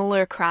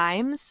similar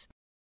crimes,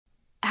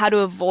 how to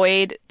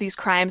avoid these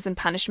crimes and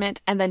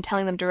punishment, and then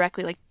telling them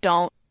directly,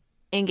 don't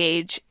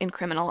engage in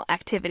criminal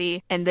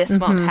activity, and this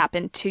won't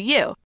happen to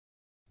you.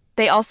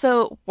 They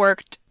also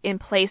worked in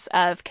place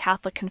of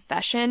Catholic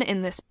confession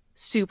in this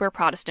super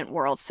Protestant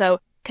world. So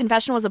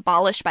confession was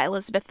abolished by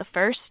Elizabeth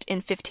I in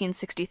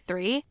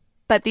 1563,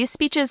 but these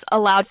speeches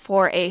allowed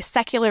for a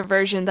secular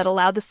version that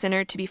allowed the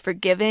sinner to be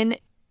forgiven.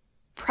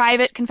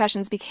 Private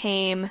confessions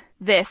became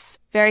this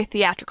very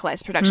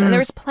theatricalized production. And there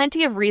was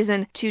plenty of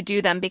reason to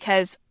do them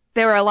because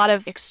there were a lot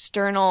of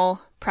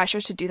external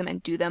pressures to do them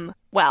and do them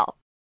well.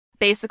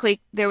 Basically,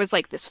 there was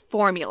this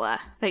formula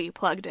that you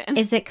plugged in.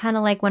 Is it kind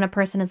of like when a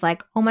person is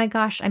like, oh my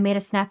gosh, I made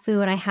a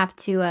snafu and I have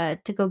to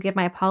go give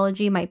my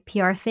apology, my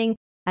PR thing.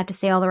 I have to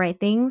say all the right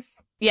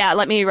things? Yeah,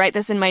 let me write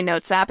this in my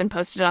notes app and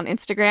post it on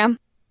Instagram.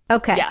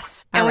 Okay.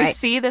 Yes. And we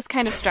see this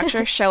kind of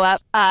structure show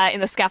up in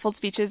the scaffold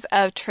speeches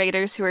of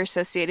traitors who are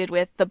associated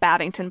with the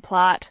Babington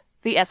plot,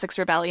 the Essex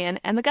Rebellion,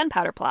 and the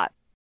Gunpowder plot.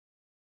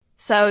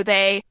 So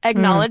they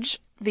acknowledge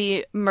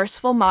the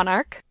merciful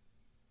monarch.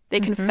 They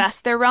confess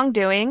their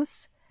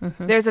wrongdoings.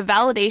 There's a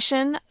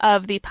validation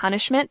of the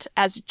punishment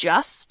as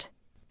just,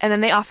 and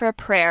then they offer a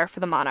prayer for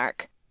the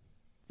monarch.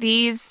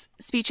 These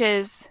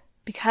speeches,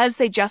 because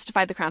they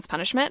justified the crown's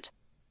punishment,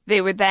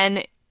 they were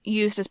then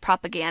used as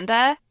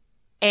propaganda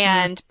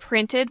and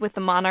printed with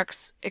the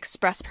monarch's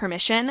express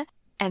permission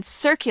and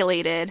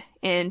circulated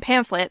in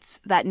pamphlets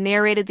that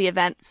narrated the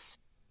events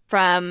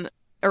from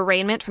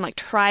arraignment, from like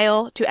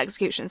trial to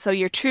execution. So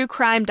your true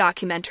crime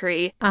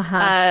documentary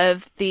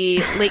of the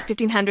late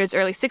 1500s,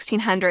 early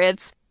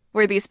 1600s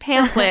were these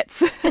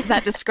pamphlets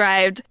that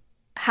described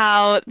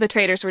how the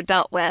traitors were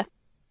dealt with.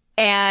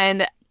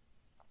 And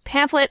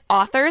pamphlet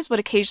authors would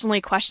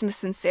occasionally question the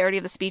sincerity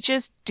of the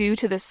speeches due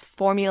to this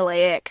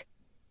formulaic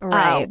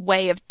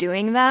way of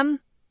doing them.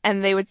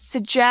 And they would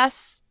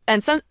suggest,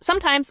 and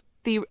sometimes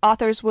the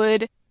authors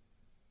would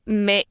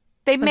have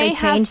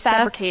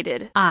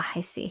fabricated.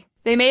 I see.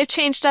 They may have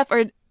changed stuff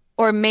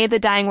or made the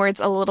dying words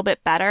a little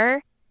bit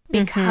better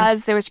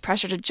because there was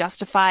pressure to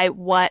justify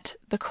what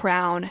the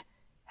crown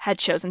had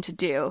chosen to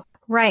do.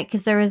 Right,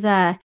 because there was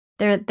a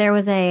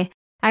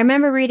I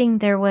remember reading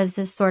there was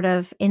this sort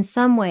of, in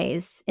some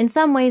ways,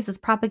 this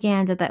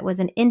propaganda that was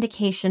an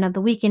indication of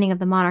the weakening of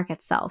the monarch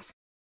itself.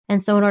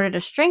 And so in order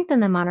to strengthen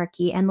the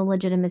monarchy and the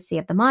legitimacy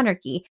of the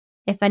monarchy,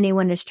 if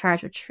anyone is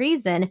charged with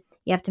treason,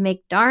 you have to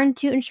make darn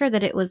to ensure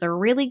that it was a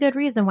really good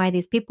reason why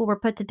these people were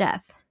put to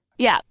death.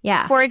 Yeah.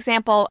 For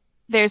example,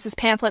 there's this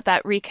pamphlet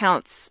that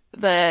recounts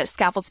the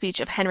scaffold speech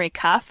of Henry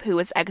Cuff, who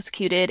was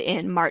executed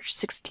in March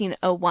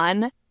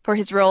 1601 for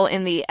his role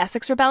in the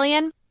Essex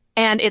Rebellion.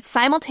 And it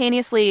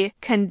simultaneously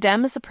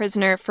condemns the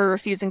prisoner for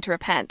refusing to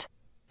repent,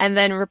 and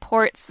then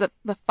reports that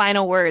the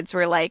final words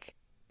were like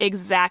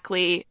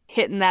exactly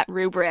hitting that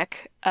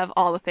rubric of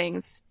all the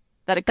things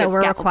that a good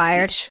scaffold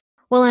required. Speech.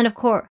 Well, and of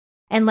course,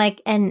 and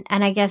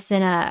I guess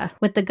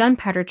with the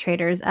gunpowder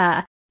traders,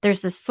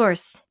 there's this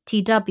source,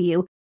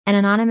 TW, an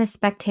anonymous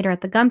spectator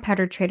at the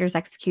gunpowder traders'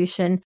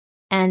 execution,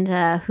 and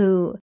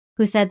who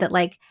said that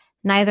like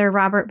neither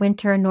Robert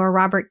Winter nor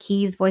Robert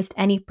Keyes voiced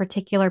any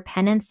particular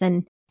penance,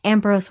 and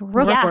Ambrose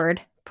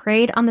Rookwood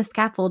prayed on the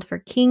scaffold for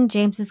King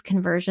James's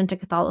conversion to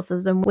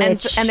Catholicism.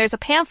 And there's a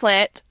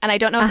pamphlet, and I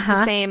don't know if it's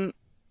the same.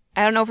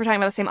 I don't know if we're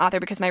talking about the same author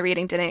because my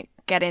reading didn't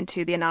get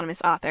into the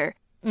anonymous author,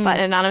 but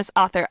an anonymous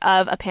author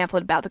of a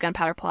pamphlet about the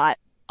gunpowder plot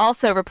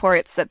also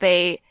reports that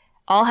they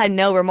all had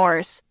no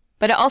remorse.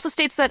 But it also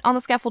states that on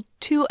the scaffold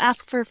to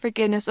ask for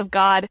forgiveness of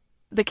God,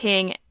 the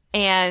king,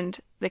 and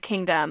the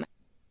kingdom.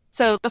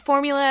 So the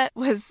formula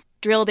was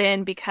drilled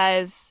in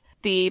because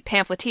the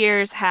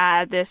pamphleteers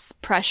had this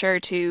pressure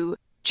to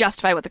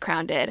justify what the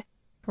crown did.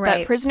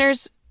 Right. But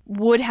prisoners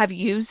would have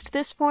used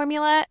this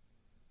formula.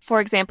 For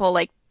example,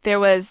 like there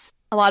was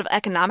a lot of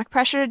economic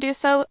pressure to do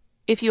so.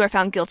 If you are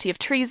found guilty of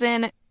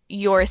treason,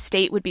 your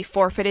estate would be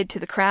forfeited to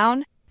the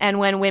crown. And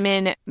when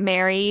women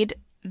married,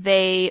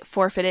 they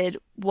forfeited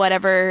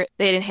whatever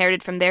they'd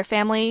inherited from their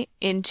family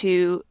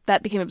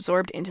that became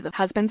absorbed into the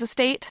husband's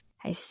estate.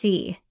 I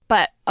see.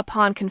 But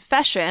upon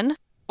confession,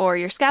 or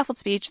your scaffold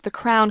speech, the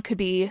crown could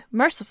be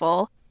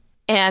merciful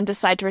and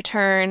decide to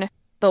return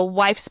the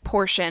wife's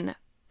portion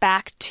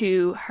back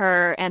to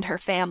her and her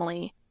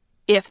family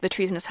if the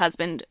treasonous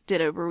husband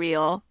did a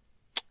real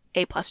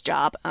A+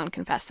 job on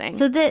confessing.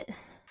 So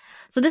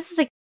this is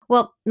like,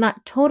 well,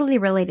 not totally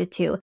related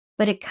to,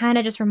 but it kind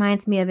of just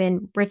reminds me of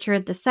in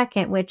Richard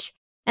II,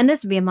 and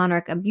this would be a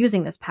monarch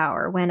abusing this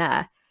power when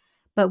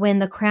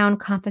the crown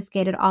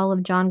confiscated all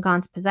of John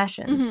Gaunt's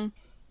possessions. Mm-hmm.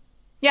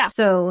 Yeah.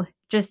 So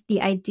just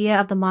the idea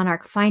of the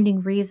monarch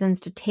finding reasons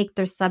to take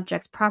their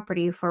subjects'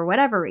 property for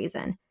whatever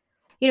reason.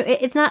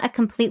 It's not a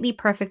completely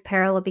perfect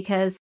parallel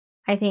because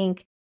I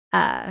think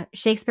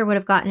Shakespeare would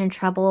have gotten in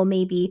trouble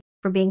maybe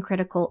for being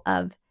critical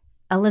of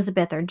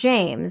Elizabeth or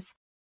James.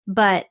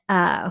 But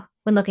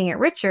when looking at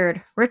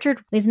Richard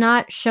is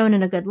not shown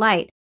in a good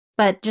light.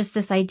 But just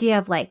this idea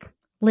of like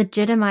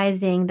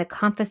legitimizing the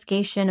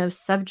confiscation of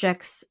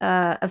subjects'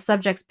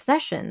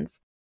 possessions.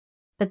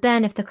 But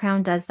then if the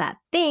crown does that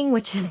thing,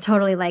 which is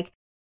totally like,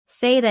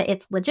 say that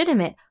it's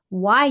legitimate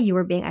why you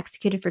were being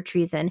executed for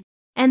treason,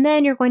 and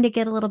then you're going to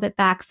get a little bit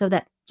back so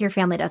that your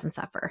family doesn't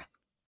suffer.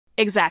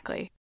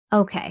 Exactly.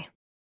 Okay.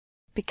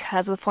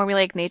 Because of the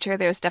formulaic nature,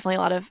 there's definitely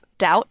a lot of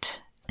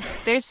doubt.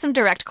 There's some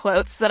direct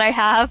quotes that I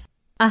have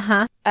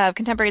of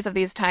contemporaries of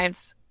these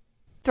times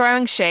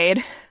throwing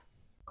shade.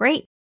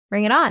 Great.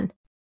 Bring it on.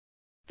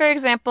 For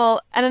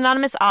example, an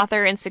anonymous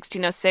author in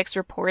 1606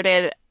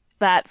 reported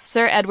that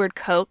Sir Edward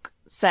Coke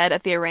said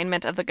at the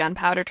arraignment of the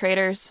gunpowder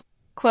traders,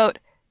 quote,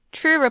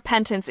 "True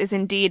repentance is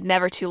indeed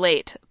never too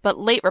late, but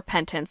late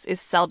repentance is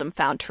seldom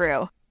found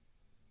true."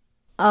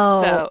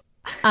 Oh.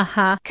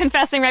 So,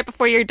 confessing right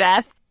before your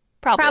death,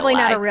 probably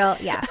not a real,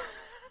 yeah.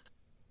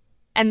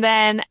 And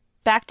then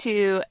back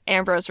to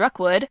Ambrose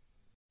Rookwood.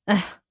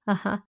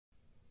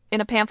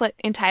 In a pamphlet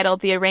entitled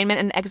The Arraignment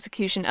and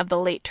Execution of the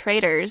Late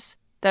Traitors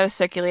that was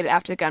circulated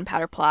after the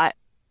gunpowder plot,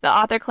 the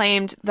author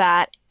claimed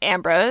that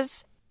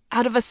Ambrose,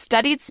 out of a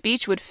studied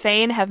speech, would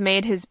fain have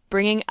made his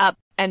bringing up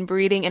and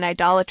breeding in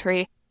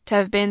idolatry to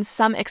have been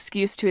some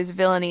excuse to his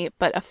villainy,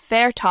 but a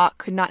fair talk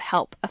could not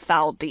help a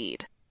foul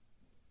deed.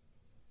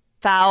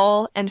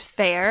 Foul and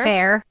fair.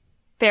 Fair.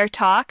 Fair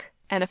talk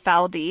and a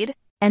foul deed.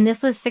 And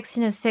this was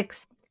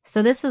 1606,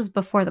 so this was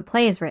before the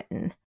play is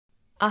written.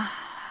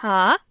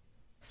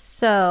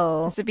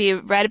 So this would be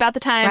right about the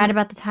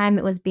time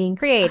it was being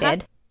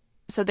created.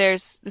 So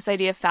there's this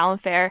idea of foul and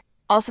fair,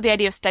 also the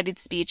idea of studied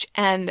speech.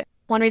 And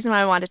one reason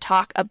why I wanted to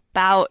talk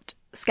about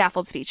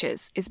scaffold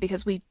speeches is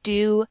because we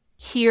do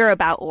hear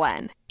about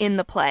one in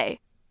the play.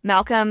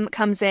 Malcolm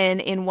comes in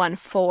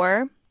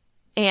 1-4,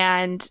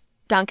 and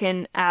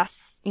Duncan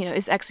asks,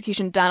 is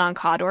execution done on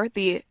Cawdor,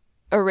 the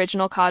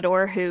original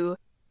Cawdor who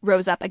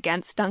rose up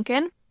against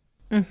Duncan?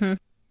 Mm-hmm.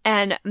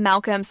 And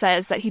Malcolm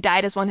says that he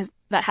died as one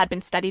that had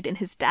been studied in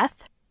his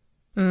death,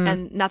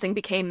 and nothing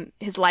became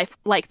his life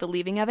like the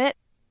leaving of it.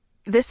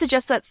 This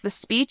suggests that the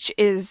speech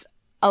is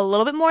a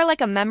little bit more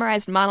like a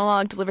memorized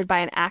monologue delivered by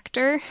an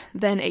actor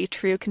than a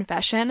true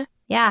confession.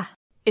 Yeah.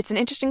 It's an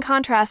interesting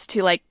contrast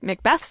to, like,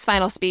 Macbeth's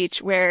final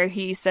speech, where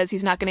he says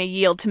he's not going to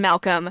yield to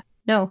Malcolm.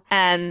 No.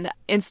 And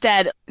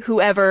instead,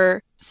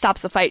 whoever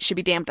stops the fight should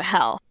be damned to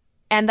hell.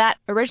 And that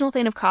original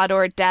thing of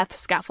Cawdor, death,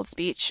 scaffold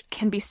speech,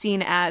 can be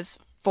seen as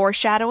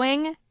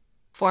foreshadowing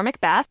for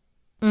Macbeth.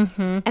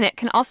 Mm-hmm. And it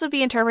can also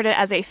be interpreted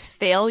as a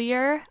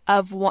failure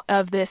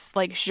of this,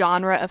 like,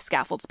 genre of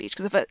scaffold speech.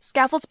 Because if a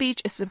scaffold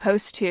speech is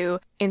supposed to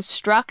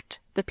instruct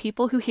the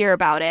people who hear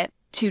about it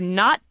to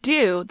not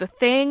do the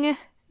thing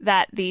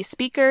that the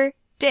speaker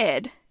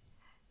did,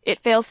 it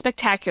fails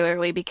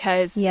spectacularly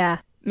because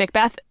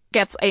Macbeth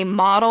gets a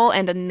model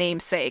and a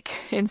namesake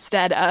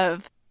instead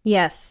of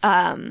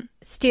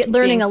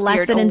learning a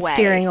lesson and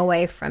steering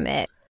away from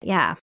it.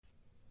 Yeah.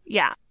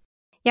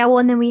 Well,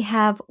 and then we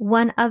have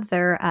one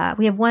other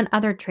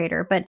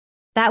traitor, but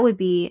that would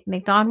be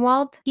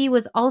MacDonald. He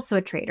was also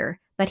a traitor,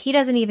 but he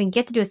doesn't even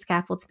get to do a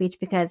scaffold speech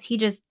because he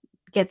just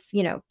gets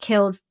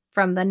killed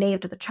from the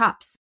nave to the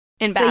chops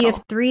in battle. So you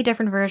have 3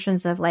 different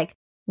versions of, like,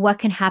 what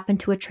can happen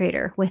to a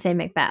traitor within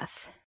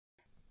Macbeth.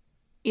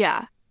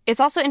 Yeah.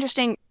 It's also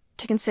interesting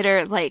to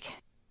consider, like,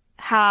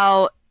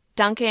 how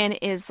Duncan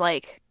is,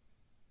 like,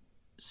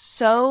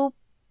 so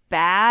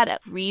bad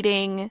at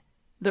reading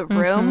the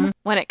room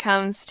when it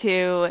comes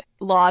to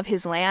law of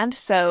his land.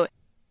 So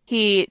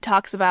he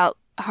talks about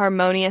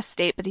harmonious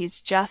state, but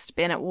he's just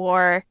been at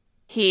war.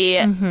 He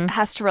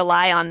has to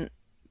rely on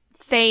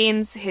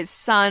thanes, his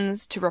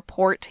sons, to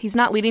report. He's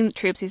not leading the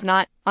troops. He's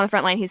not on the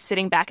front line. He's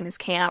sitting back in his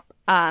camp.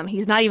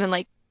 He's not even,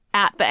 like,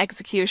 at the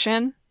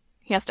execution.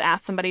 He has to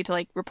ask somebody to,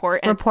 like,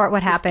 report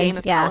what happened. Game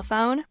of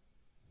telephone.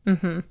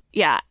 Mm-hmm.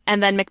 Yeah.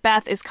 And then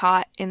Macbeth is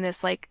caught in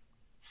this, like,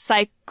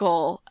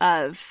 cycle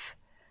of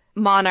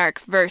monarch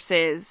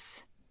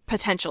versus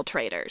potential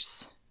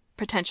traitors,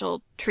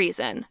 potential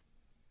treason.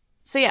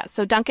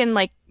 So Duncan,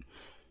 like,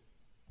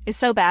 is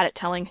so bad at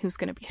telling who's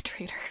going to be a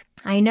traitor.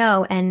 I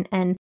know.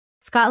 And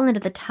Scotland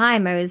at the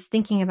time, I was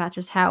thinking about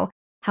just how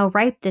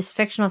ripe this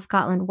fictional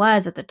Scotland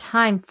was at the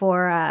time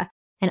for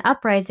an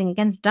uprising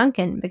against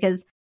Duncan,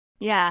 because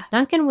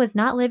Duncan was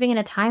not living in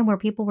a time where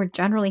people were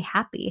generally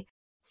happy.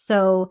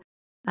 So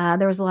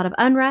there was a lot of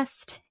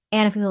unrest.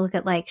 And if we look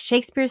at, like,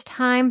 Shakespeare's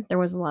time, there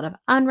was a lot of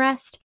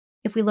unrest.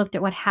 If we looked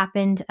at what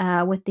happened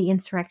with the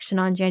insurrection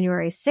on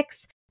January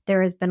 6th,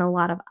 there has been a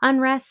lot of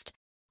unrest.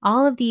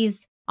 All of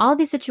these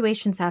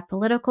situations have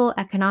political,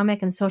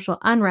 economic, and social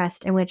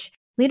unrest in which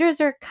leaders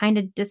are kind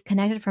of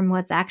disconnected from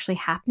what's actually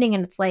happening.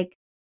 And it's like,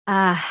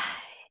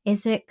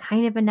 is it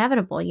kind of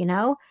inevitable,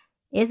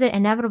 Is it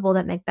inevitable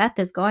that Macbeth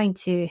is going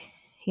to,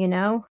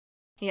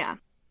 Yeah.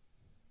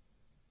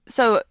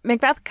 So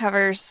Macbeth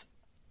covers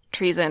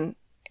treason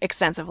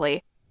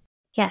extensively.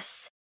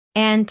 Yes.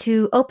 And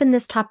to open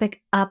this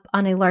topic up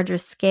on a larger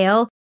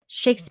scale,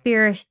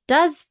 Shakespeare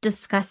does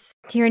discuss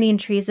tyranny and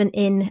treason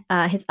in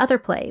his other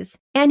plays,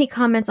 and he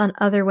comments on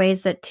other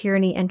ways that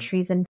tyranny and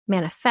treason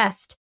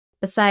manifest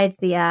besides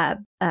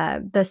the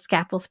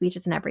scaffold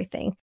speeches and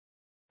everything.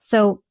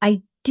 So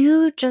I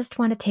do just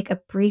want to take a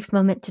brief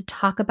moment to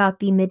talk about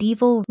the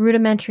medieval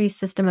rudimentary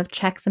system of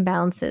checks and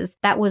balances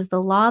that was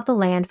the law of the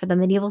land for the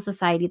medieval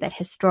society that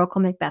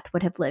historical Macbeth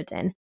would have lived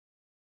in.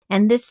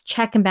 And this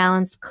check and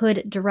balance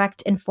could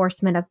direct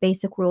enforcement of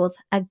basic rules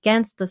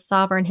against the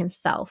sovereign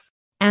himself.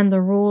 And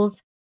the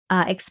rules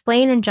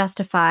explain and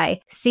justify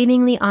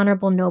seemingly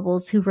honorable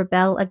nobles who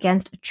rebel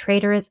against a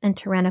traitorous and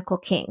tyrannical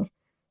king.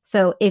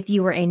 So if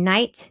you were a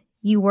knight,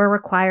 you were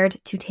required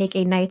to take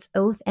a knight's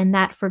oath, and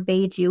that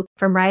forbade you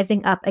from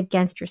rising up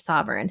against your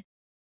sovereign.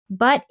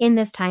 But in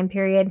this time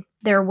period,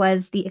 there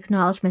was the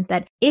acknowledgement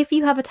that if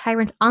you have a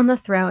tyrant on the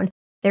throne,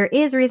 there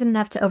is reason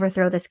enough to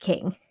overthrow this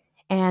king.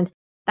 And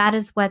that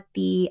is what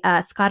the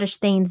Scottish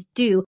thanes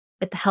do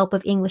with the help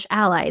of English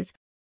allies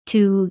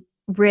to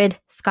rid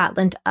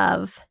Scotland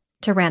of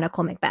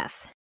tyrannical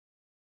Macbeth.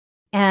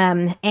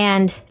 And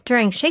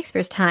during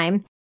Shakespeare's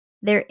time,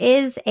 there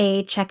is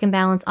a check and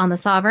balance on the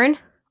sovereign.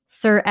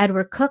 Sir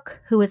Edward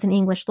Coke, who was an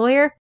English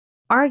lawyer,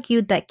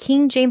 argued that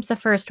King James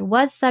I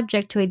was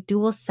subject to a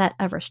dual set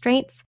of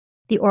restraints,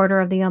 the order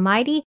of the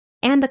Almighty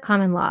and the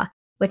common law,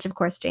 which of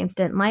course James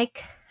didn't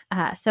like.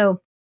 So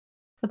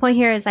the point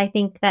here is I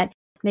think that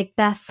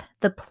Macbeth,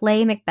 the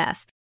play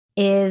Macbeth,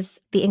 is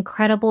the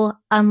incredible,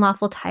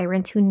 unlawful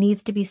tyrant who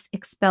needs to be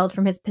expelled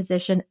from his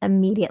position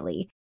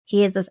immediately.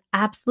 He is this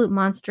absolute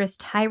monstrous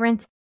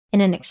tyrant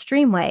in an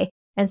extreme way,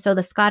 And so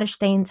the Scottish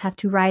Thanes have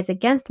to rise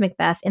against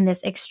Macbeth in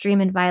this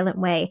extreme and violent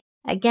way.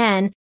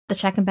 Again, the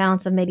check and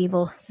balance of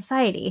medieval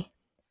society.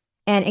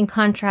 And in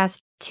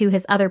contrast to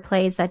his other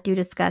plays that do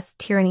discuss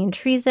tyranny and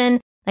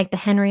treason, like the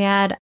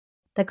Henriade,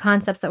 the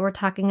concepts that we're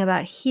talking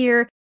about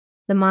here,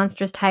 the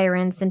monstrous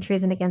tyrants and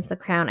treason against the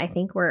crown, I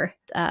think were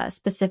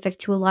specific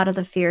to a lot of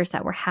the fears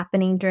that were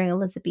happening during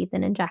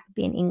Elizabethan and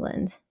Jacobean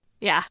England.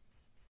 Yeah.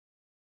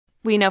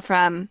 We know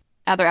from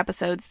other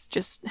episodes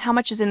just how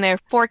much is in there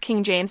for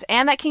King James,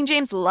 and that King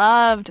James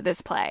loved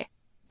this play.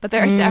 But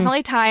there are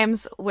definitely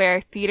times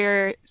where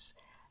theaters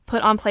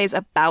put on plays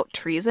about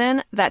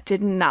treason that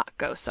did not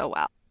go so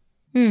well.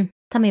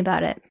 Tell me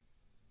about it.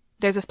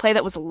 There's this play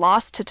that was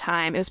lost to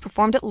time. It was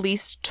performed at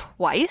least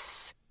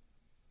twice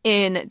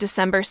in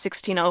December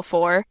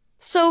 1604.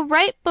 So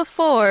right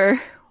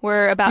before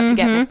we're about to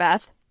get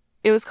Macbeth.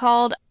 It was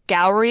called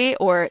Gowrie,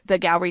 or The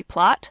Gowrie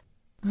Plot.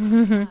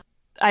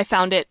 I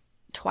found it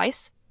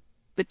twice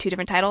with 2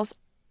 different titles.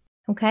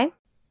 Okay.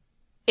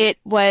 It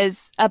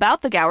was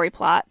about the Gowrie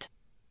Plot,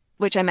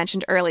 which I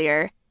mentioned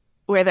earlier,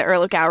 where the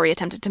Earl of Gowrie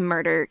attempted to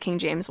murder King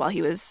James while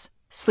he was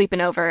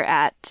sleeping over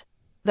at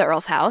the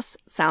Earl's house.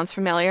 Sounds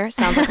familiar.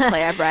 Sounds like a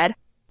play I've read.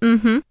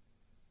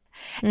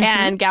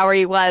 And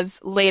Gowrie was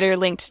later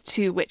linked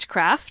to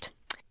witchcraft.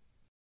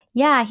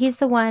 Yeah, he's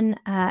the one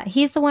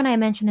I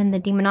mentioned in the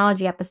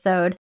demonology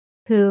episode,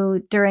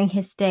 who during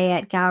his stay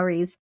at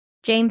Gowrie's,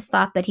 James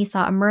thought that he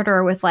saw a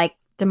murderer with like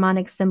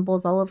demonic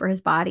symbols all over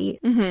his body.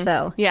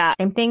 So yeah,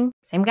 same thing,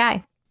 same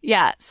guy.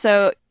 Yeah,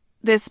 so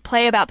this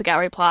play about the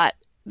Gowrie Plot,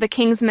 the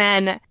King's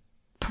Men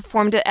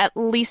performed it at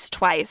least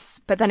twice,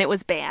 but then it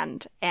was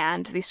banned,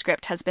 and the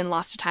script has been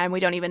lost to time. We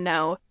don't even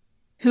know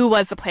who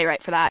was the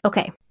playwright for that.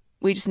 Okay.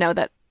 We just know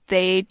that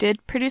they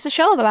did produce a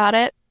show about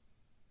it,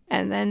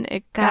 and then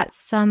it got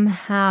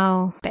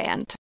somehow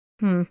banned.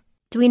 Do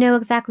we know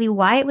exactly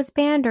why it was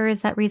banned, or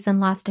is that reason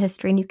lost to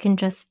history and you can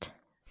just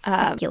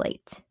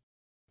speculate?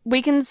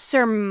 We can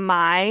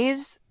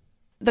surmise.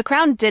 The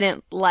Crown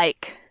didn't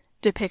like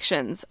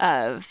depictions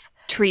of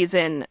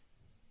treason,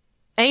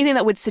 anything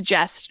that would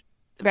suggest,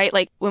 right?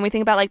 Like when we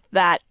think about like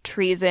that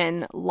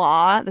treason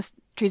law, this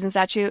treason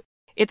statute,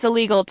 it's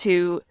illegal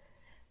to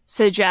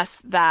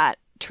suggest that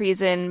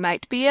treason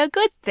might be a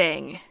good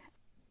thing.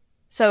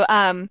 So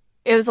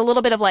it was a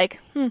little bit of like,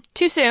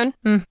 too soon.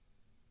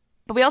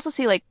 But we also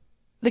see like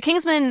the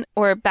Kingsmen,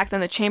 or back then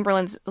the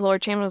Chamberlains, the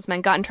Lord Chamberlain's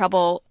men, got in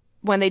trouble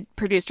when they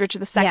produced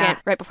Richard II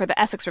right before the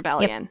Essex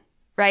Rebellion,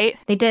 right?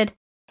 They did.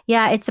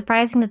 Yeah, it's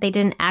surprising that they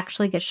didn't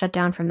actually get shut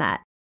down from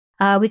that.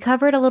 We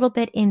covered a little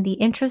bit in the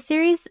intro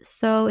series,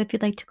 so if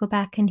you'd like to go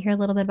back and hear a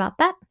little bit about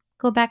that,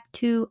 go back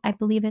to, I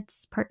believe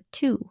it's part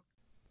 2.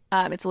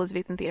 It's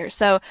Elizabethan theater.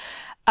 So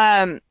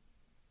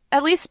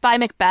at least by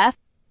Macbeth,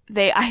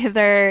 they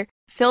either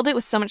filled it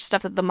with so much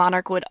stuff that the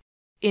monarch would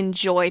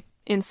enjoy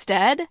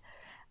instead,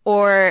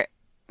 or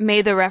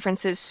made the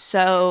references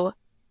so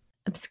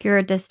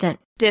obscure, distant.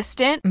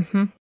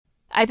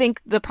 I think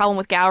the problem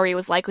with Gowrie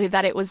was likely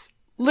that it was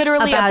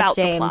literally about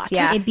James, the plot.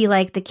 Yeah, it'd be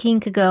like the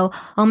king could go,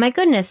 "Oh my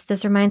goodness,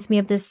 this reminds me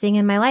of this thing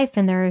in my life,"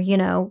 and they're,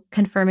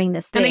 confirming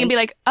this thing. And they can be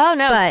like, "Oh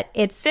no, but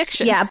it's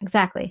fiction." Yeah,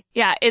 exactly.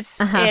 Yeah, it's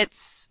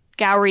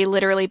Gowrie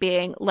literally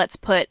being, let's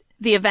put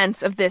the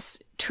events of this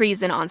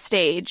treason on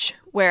stage,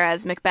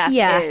 whereas Macbeth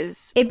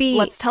is,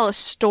 let's tell a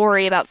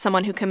story about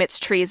someone who commits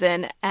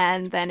treason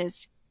and then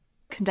is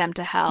condemned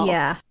to hell.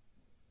 Yeah.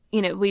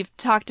 We've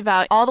talked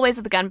about all the ways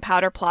that the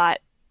gunpowder plot,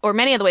 or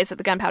many of the ways that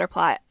the gunpowder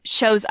plot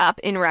shows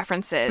up in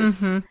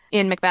references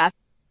in Macbeth.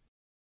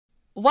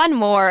 One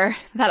more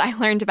that I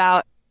learned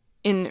about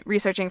in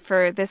researching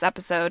for this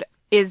episode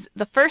is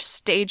the first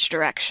stage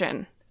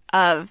direction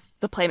of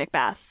the play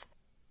Macbeth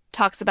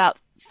talks about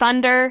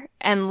thunder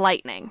and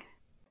lightning.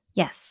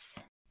 Yes.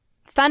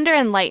 Thunder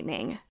and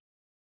lightning,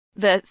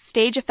 the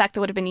stage effect that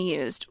would have been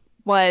used,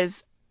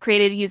 was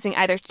created using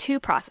either 2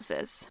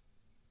 processes.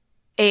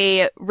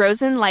 A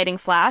rosin lighting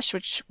flash,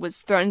 which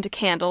was thrown into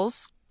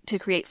candles to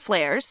create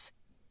flares,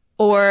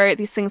 or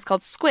these things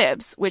called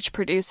squibs, which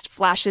produced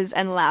flashes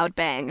and loud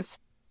bangs.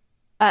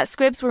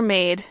 Squibs were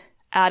made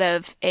out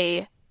of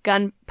a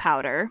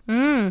gunpowder.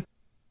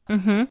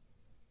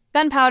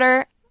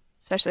 Gunpowder,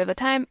 especially at the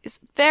time, is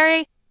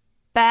very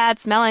bad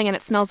smelling, and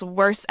it smells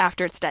worse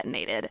after it's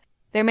detonated.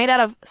 They're made out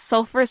of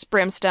sulfurous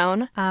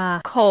brimstone,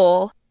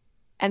 coal,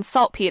 and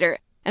saltpeter.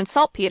 And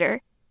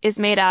saltpeter is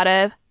made out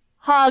of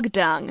hog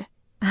dung.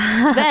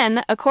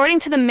 Then, according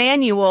to the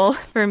manual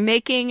for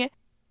making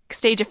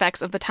stage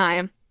effects of the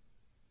time,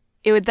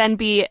 it would then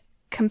be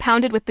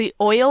compounded with the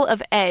oil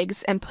of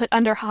eggs and put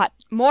under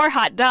more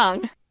hot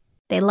dung.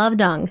 They love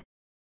dung.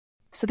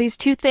 So these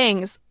 2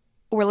 things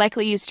were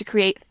likely used to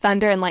create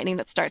thunder and lightning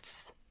that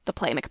starts the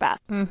play Macbeth.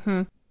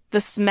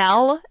 The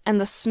smell and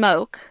the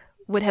smoke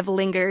would have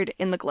lingered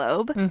in the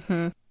globe.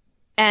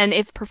 And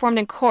if performed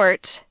in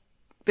court,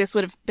 this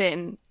would have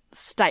been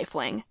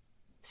stifling.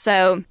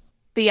 So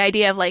the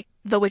idea of like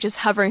the witches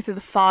hovering through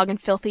the fog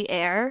and filthy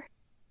air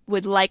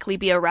would likely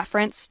be a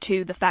reference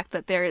to the fact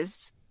that there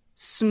is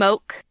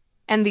smoke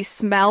and the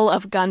smell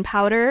of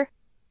gunpowder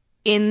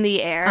in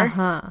the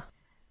air.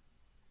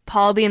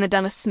 Poldy and the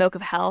Dun of Smoke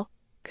of Hell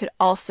could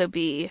also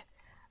be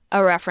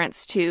a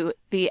reference to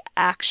the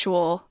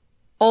actual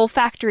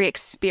olfactory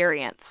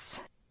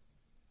experience.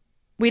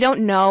 We don't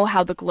know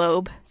how the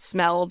Globe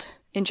smelled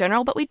in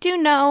general, but we do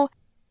know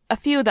a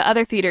few of the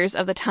other theaters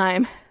of the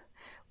time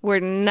were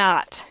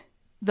not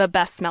the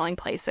best smelling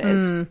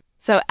places.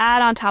 So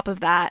add on top of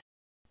that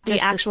the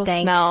Just the actual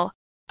stank. smell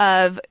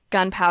of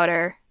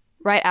gunpowder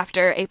right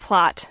after a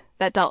plot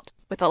that dealt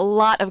with a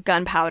lot of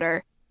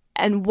gunpowder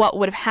and what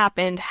would have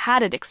happened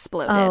had it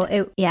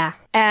exploded. Yeah.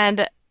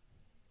 And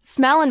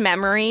smell and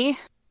memory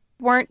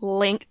weren't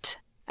linked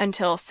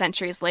until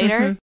centuries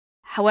later.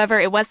 However,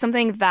 it was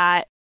something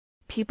that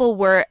people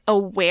were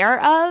aware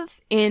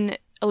of in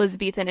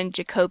Elizabethan and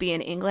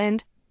Jacobean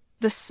England.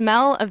 The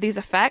smell of these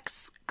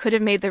effects could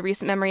have made the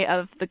recent memory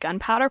of the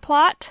gunpowder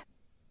plot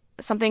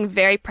something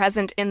very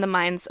present in the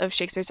minds of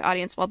Shakespeare's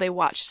audience while they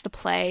watched the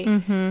play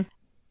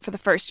for the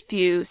first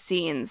few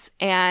scenes.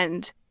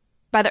 And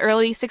by the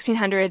early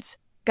 1600s,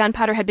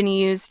 gunpowder had been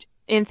used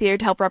in theater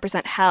to help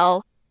represent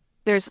hell.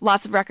 There's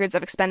lots of records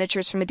of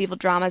expenditures from medieval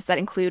dramas that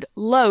include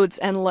loads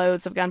and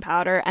loads of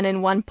gunpowder. And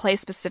in one play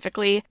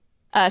specifically,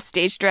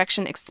 stage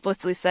direction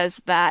explicitly says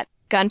that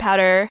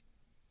gunpowder,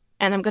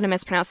 and I'm going to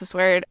mispronounce this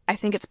word, I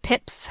think it's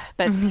pips,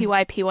 but it's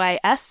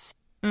Pypys,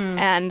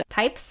 and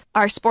Pipes?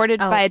 are sported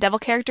by a devil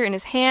character in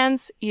his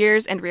hands,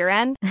 ears, and rear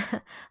end.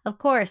 Of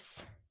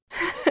course.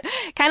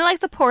 Kind of like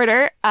the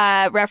porter,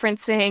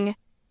 referencing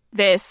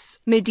this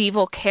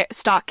medieval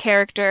stock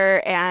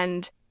character,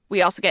 and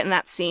we also get in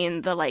that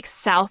scene the like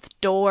south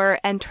door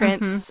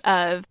entrance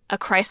of a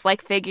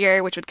Christ-like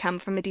figure, which would come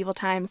from medieval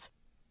times.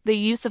 The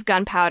use of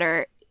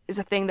gunpowder is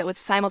a thing that would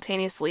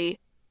simultaneously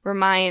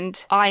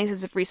remind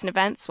audiences of recent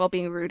events while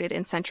being rooted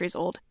in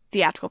centuries-old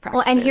theatrical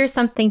practices. Well, and here's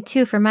something,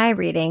 too, for my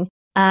reading.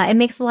 It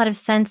makes a lot of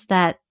sense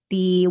that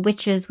the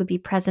witches would be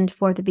present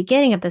for the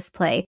beginning of this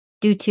play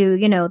due to,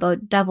 you know, the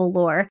devil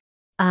lore.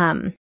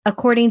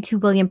 According to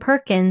William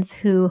Perkins,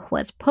 who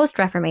was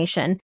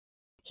post-Reformation,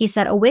 he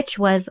said a witch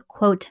was,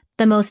 quote,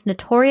 the most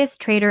notorious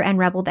traitor and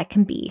rebel that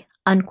can be,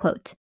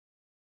 unquote.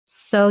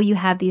 So you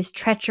have these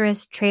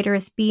treacherous,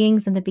 traitorous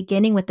beings in the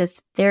beginning with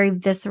this very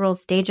visceral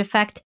stage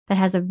effect that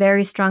has a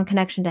very strong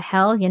connection to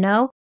hell, you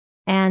know?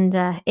 And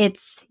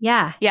it's,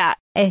 yeah.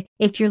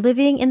 If you're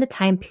living in the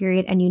time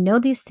period and you know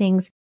these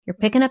things, you're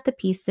picking up the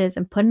pieces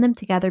and putting them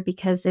together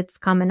because it's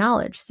common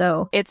knowledge.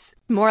 So it's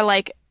more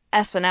like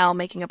SNL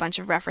making a bunch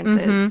of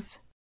references.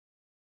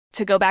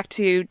 To go back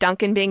to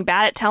Duncan being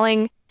bad at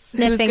telling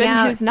sniffing who's good out.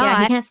 and who's not.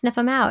 Yeah, he can't sniff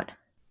them out.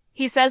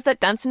 He says that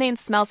Dunsinane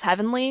smells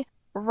heavenly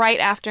right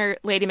after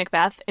Lady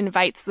Macbeth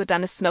invites the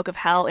Dun of Smoke of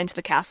Hell into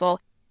the castle.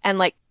 And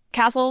like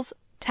castles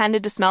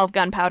tended to smell of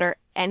gunpowder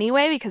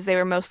anyway because they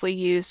were mostly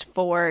used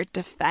for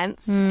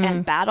defense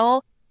and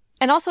battle.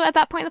 And also at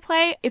that point in the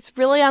play, it's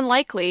really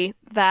unlikely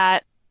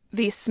that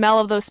the smell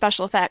of those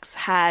special effects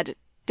had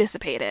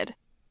dissipated.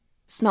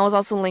 Smell was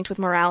also linked with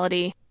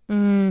morality.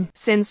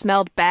 Sin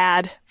smelled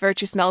bad,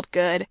 virtue smelled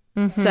good.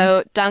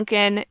 So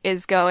Duncan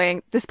is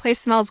going, this place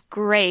smells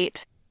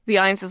great. The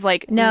audience is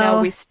like,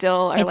 no, we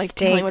still are like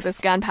dealing with this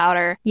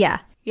gunpowder. Yeah.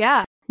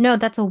 No,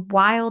 that's a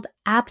wild,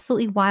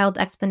 absolutely wild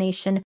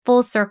explanation,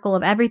 full circle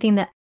of everything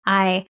that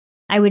I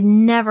would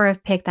never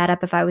have picked that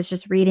up if I was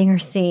just reading or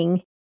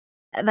seeing.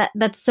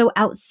 That's so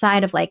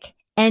outside of like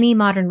any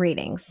modern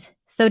readings,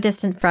 so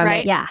distant from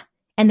it. Yeah.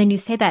 And then you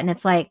say that and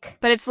it's like,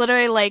 but it's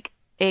literally like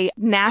a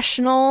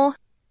national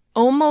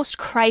almost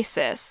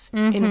crisis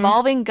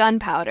involving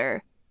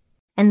gunpowder.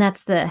 And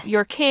that's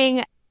your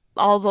king,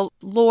 all the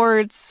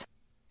lords,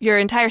 your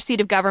entire seat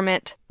of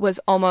government was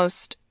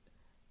almost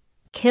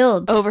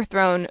killed,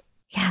 overthrown,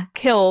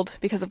 killed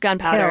because of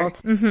gunpowder.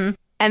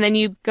 And then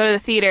you go to the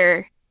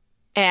theater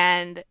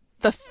and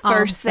the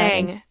first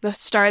thing, the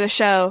star of the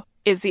show,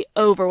 is the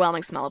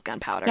overwhelming smell of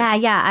gunpowder.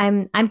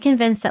 Yeah. I'm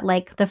convinced that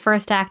like the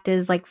first act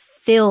is like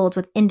filled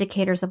with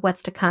indicators of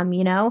what's to come,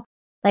 you know?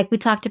 Like we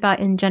talked about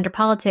in Gender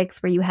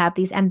Politics, where you have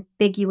these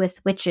ambiguous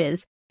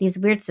witches, these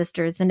weird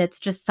sisters, and it's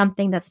just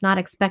something that's not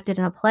expected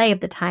in a play of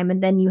the time.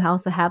 And then you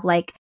also have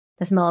like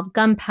the smell of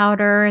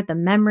gunpowder, the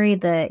memory,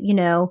 you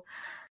know,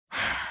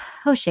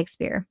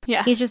 Shakespeare.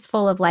 Yeah. He's just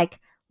full of like,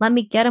 let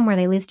me get them where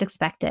they least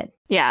expect it.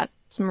 Yeah.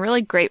 Some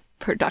really great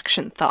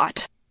production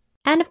thought.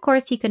 And of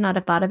course, he could not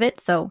have thought of it.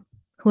 So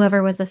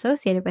whoever was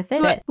associated with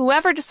it.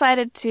 Whoever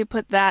decided to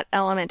put that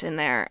element in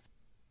there.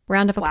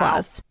 Round of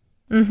applause.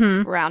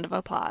 Round of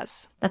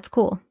applause. That's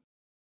cool.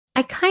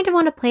 I kind of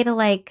want to play to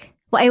like,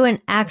 well, I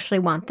wouldn't actually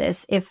want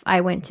this if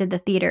I went to the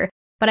theater,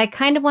 but I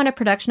kind of want a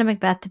production of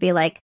Macbeth to be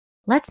like,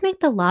 let's make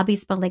the lobby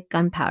smell like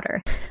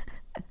gunpowder.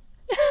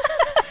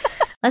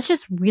 Let's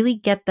just really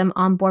get them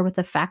on board with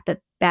the fact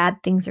that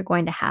bad things are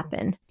going to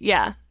happen.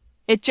 Yeah.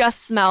 It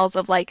just smells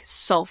of like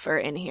sulfur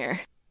in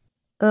here.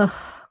 Ugh,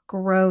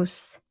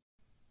 gross.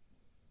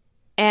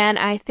 And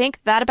I think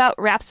that about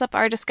wraps up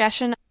our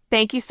discussion.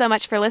 Thank you so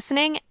much for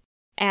listening,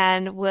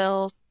 and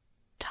we'll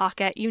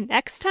talk at you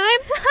next time.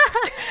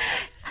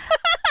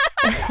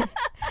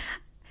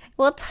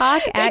 We'll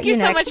talk at you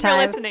next time. Thank you so much for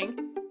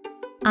listening.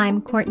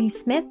 I'm Kourtney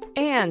Smith.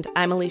 And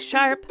I'm Elyse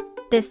Sharp.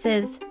 This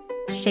is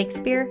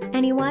Shakespeare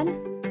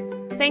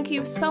Anyone? Thank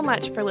you so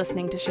much for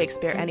listening to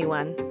Shakespeare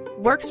Anyone.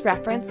 Works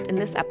referenced in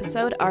this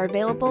episode are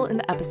available in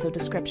the episode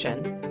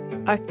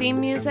description. Our theme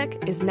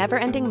music is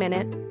Neverending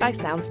Minute by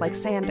Sounds Like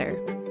Sander.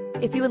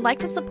 If you would like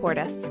to support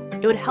us,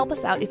 it would help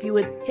us out if you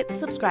would hit the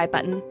subscribe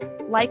button,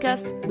 like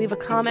us, leave a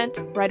comment,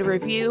 write a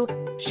review,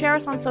 share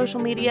us on social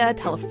media,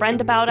 tell a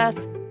friend about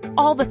us,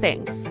 all the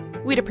things.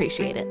 We'd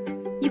appreciate it.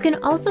 You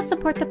can also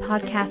support the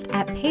podcast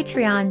at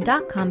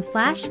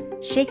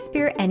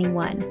patreon.com/Shakespeare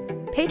Anyone.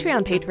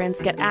 Patreon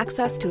patrons get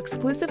access to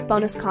exclusive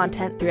bonus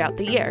content throughout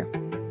the year.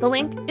 The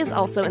link is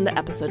also in the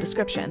episode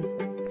description.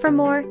 For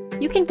more,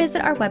 you can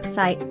visit our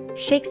website,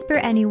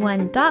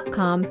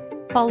 shakespeareanyone.com,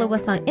 follow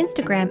us on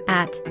Instagram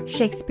at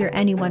Shakespeare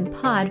Anyone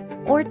Pod,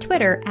 or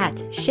Twitter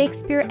at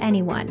Shakespeare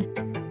Anyone.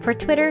 For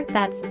Twitter,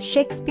 that's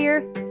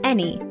Shakespeare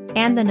Any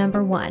and the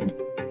number 1.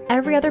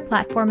 Every other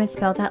platform is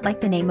spelled out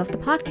like the name of the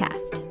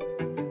podcast.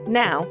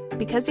 Now,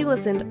 because you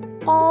listened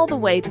all the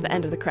way to the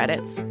end of the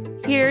credits,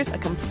 here's a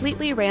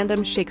completely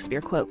random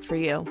Shakespeare quote for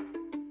you.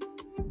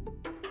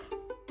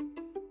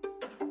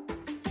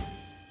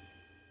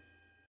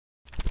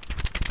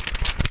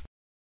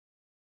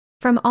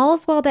 From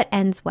All's Well That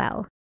Ends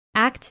Well,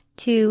 Act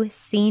 2,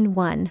 Scene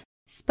 1,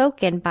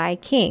 spoken by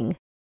King.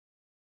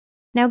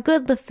 Now,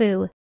 good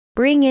LeFou,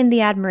 bring in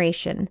the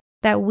admiration,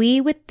 that we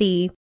with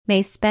thee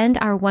may spend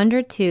our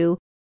wonder too,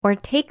 or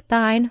take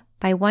thine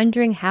by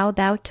wondering how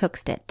thou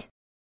took'st it.